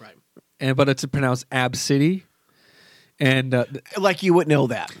 right? But it's pronounced Ab City, and like you wouldn't know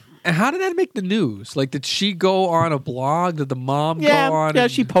that. And how did that make the news? Like, did she go on a blog? Did the mom go on? Yeah,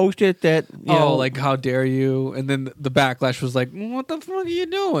 she posted that. Like, how dare you? And then the backlash was like, what the fuck are you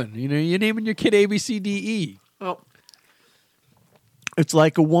doing? You're naming your kid ABCDE. Well, it's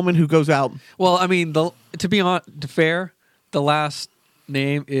like a woman who goes out. Well, I mean, to be fair, the last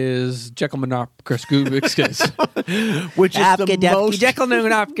name is Jekyll Monopolis. Which is the most Jekyll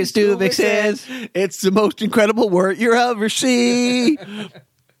Monopolis. It's the most incredible word you ever see.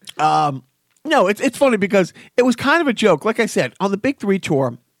 No, it's funny because it was kind of a joke. Like I said, on the Big 3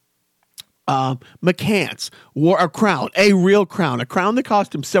 tour, McCants wore a crown, a real crown, a crown that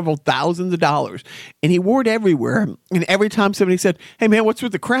cost him several thousands of dollars. And he wore it everywhere. And every time somebody said, "Hey, man, what's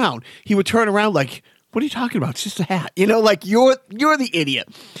with the crown?" he would turn around like, "What are you talking about? It's just a hat." You know, like you're the idiot.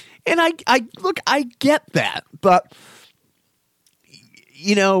 And I get that. But,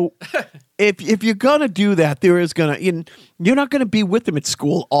 you know, if you're going to do that, you're not going to be with them at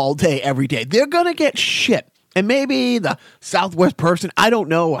school all day, every day. They're going to get shit. And maybe the Southwest person, I don't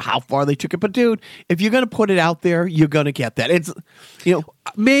know how far they took it, but dude, if you're going to put it out there, you're going to get that. It's, you know,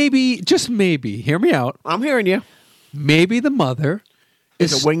 maybe, just maybe, hear me out. I'm hearing you. Maybe the mother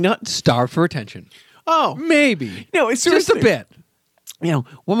Is a wingnut? starved for attention. Oh, Maybe. No, it's just a bit. You know,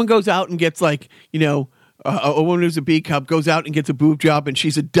 woman goes out and gets like, you know, a woman who's a B cup goes out and gets a boob job, and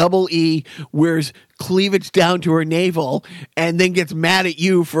she's a double E, wears cleavage down to her navel, and then gets mad at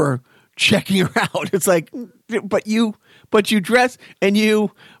you for checking her out. It's like, but you dress and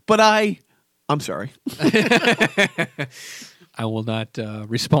I'm sorry. I will not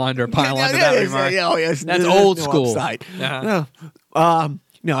respond or pile onto that remark. Yes, that's old school.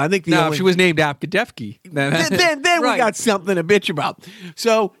 No, I think if she was named Apkadefki, then right. We got something to bitch about.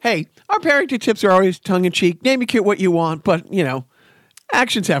 So, hey, our parenting tips are always tongue-in-cheek. Name your kid what you want, but, you know,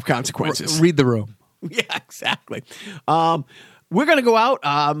 actions have consequences. Read the room. Yeah, exactly. We're going to go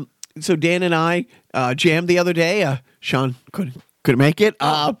out. So Dan and I jammed the other day. Sean couldn't make it.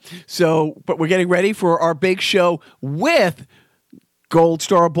 But we're getting ready for our big show with Gold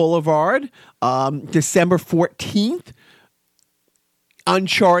Star Boulevard, December 14th.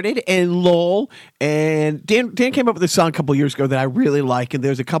 Uncharted and Lowell, and Dan came up with a song a couple years ago that I really like, and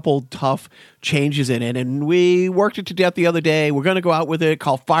there's a couple tough changes in it, and we worked it to death the other day. We're going to go out with it,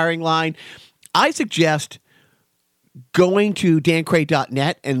 called Firing Line. I suggest going to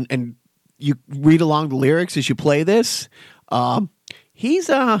dancraig.net and you read along the lyrics as you play this. He's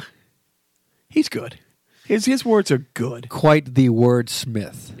good. His words are good. Quite the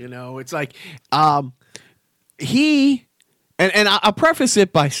wordsmith. You know, it's like And I'll preface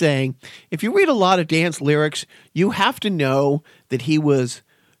it by saying, if you read a lot of Dan's lyrics, you have to know that he was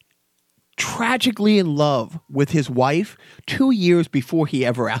tragically in love with his wife 2 years before he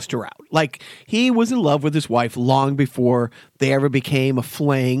ever asked her out. Like, he was in love with his wife long before they ever became a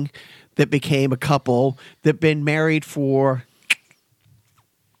fling, that became a couple, that been married for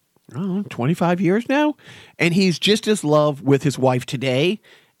 25 years now. And he's just as in love with his wife today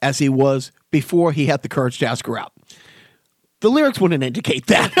as he was before he had the courage to ask her out. The lyrics wouldn't indicate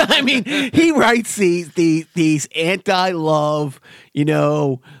that. I mean, he writes these anti-love, you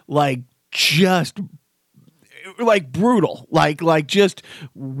know, like just like brutal, like just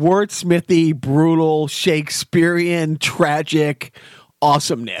wordsmithy, brutal, Shakespearean, tragic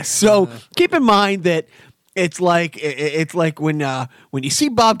awesomeness. So keep in mind that it's like when you see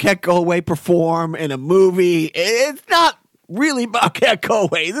Bobcat Goldthwait perform in a movie, it's not really Bobcat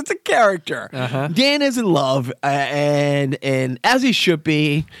Goldthwait. It's a character. Dan is in love, and as he should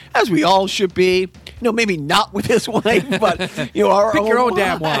be, as we all should be. You know, maybe not with his wife, but you know, our pick your own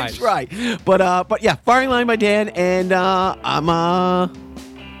damn wives. wives. Right. But yeah, Firing Line by Dan, and I'm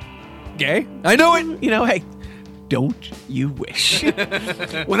Gay? I know it. You know, hey, don't you wish?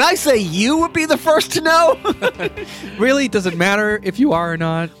 When I say you would be the first to know, really, does it matter if you are or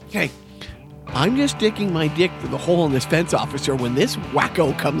not? Hey, I'm just sticking my dick through the hole in this fence, officer, when this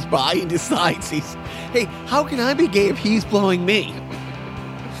wacko comes by and decides hey, how can I be gay if he's blowing me?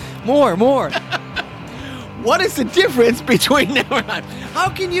 More. What is the difference between now and then? How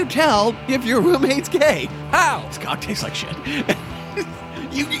can you tell if your roommate's gay? How? This cock tastes like shit.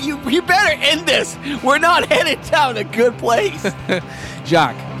 You better end this. We're not headed down a good place.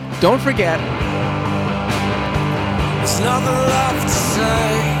 Jacques, don't forget. There's nothing left to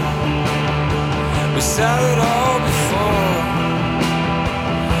say. We said it all before.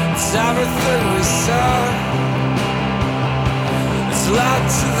 It's everything we said. It's led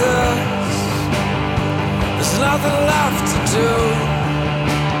to this. There's nothing left to do.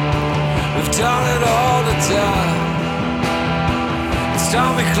 We've done it all to death. It's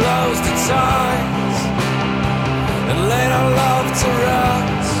time we closed its eyes and laid our love to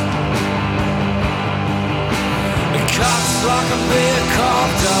rest. It cuts like I'm being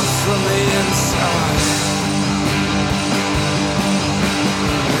carved up from the inside.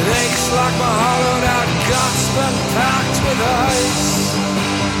 It aches like my hollowed out guts been packed with ice.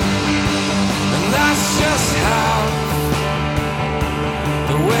 And that's just how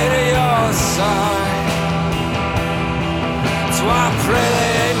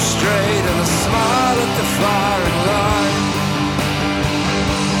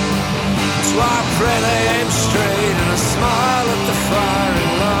So I pray they aim straight and a smile at the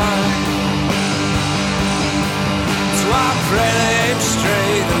firing line. So I pray they aim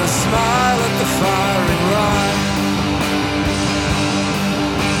straight and a smile at the firing line.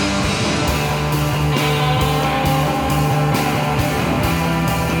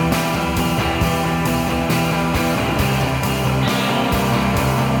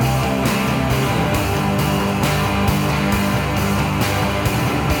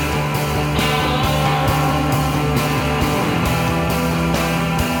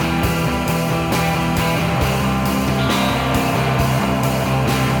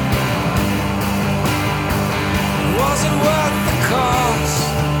 Was it worth the cost?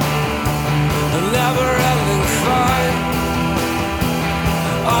 The never-ending fight.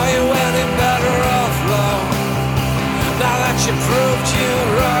 Are you any better off, love? Now that you proved you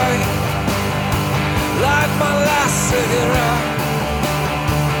right. Light my last cigarette,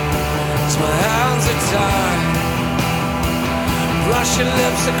 'cause my hands are tied. Brush your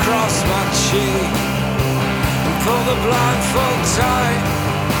lips across my cheek and pull the blindfold tight.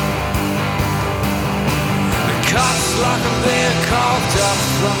 Cuts like I'm being carved up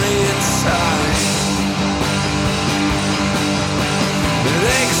from the inside. It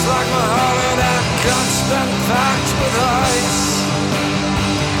aches like my heart and guts been packed with ice.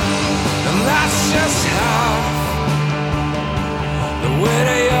 And that's just half the way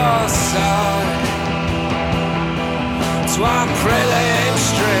to your side. So I pray they aim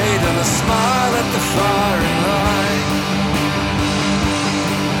straight and a smile at the firing line.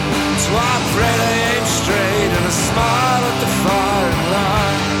 So I pray they aim straight and a smile at the firing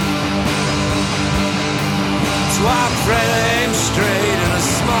line. So I pray they aim straight and a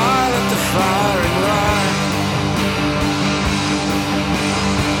smile at the firing line.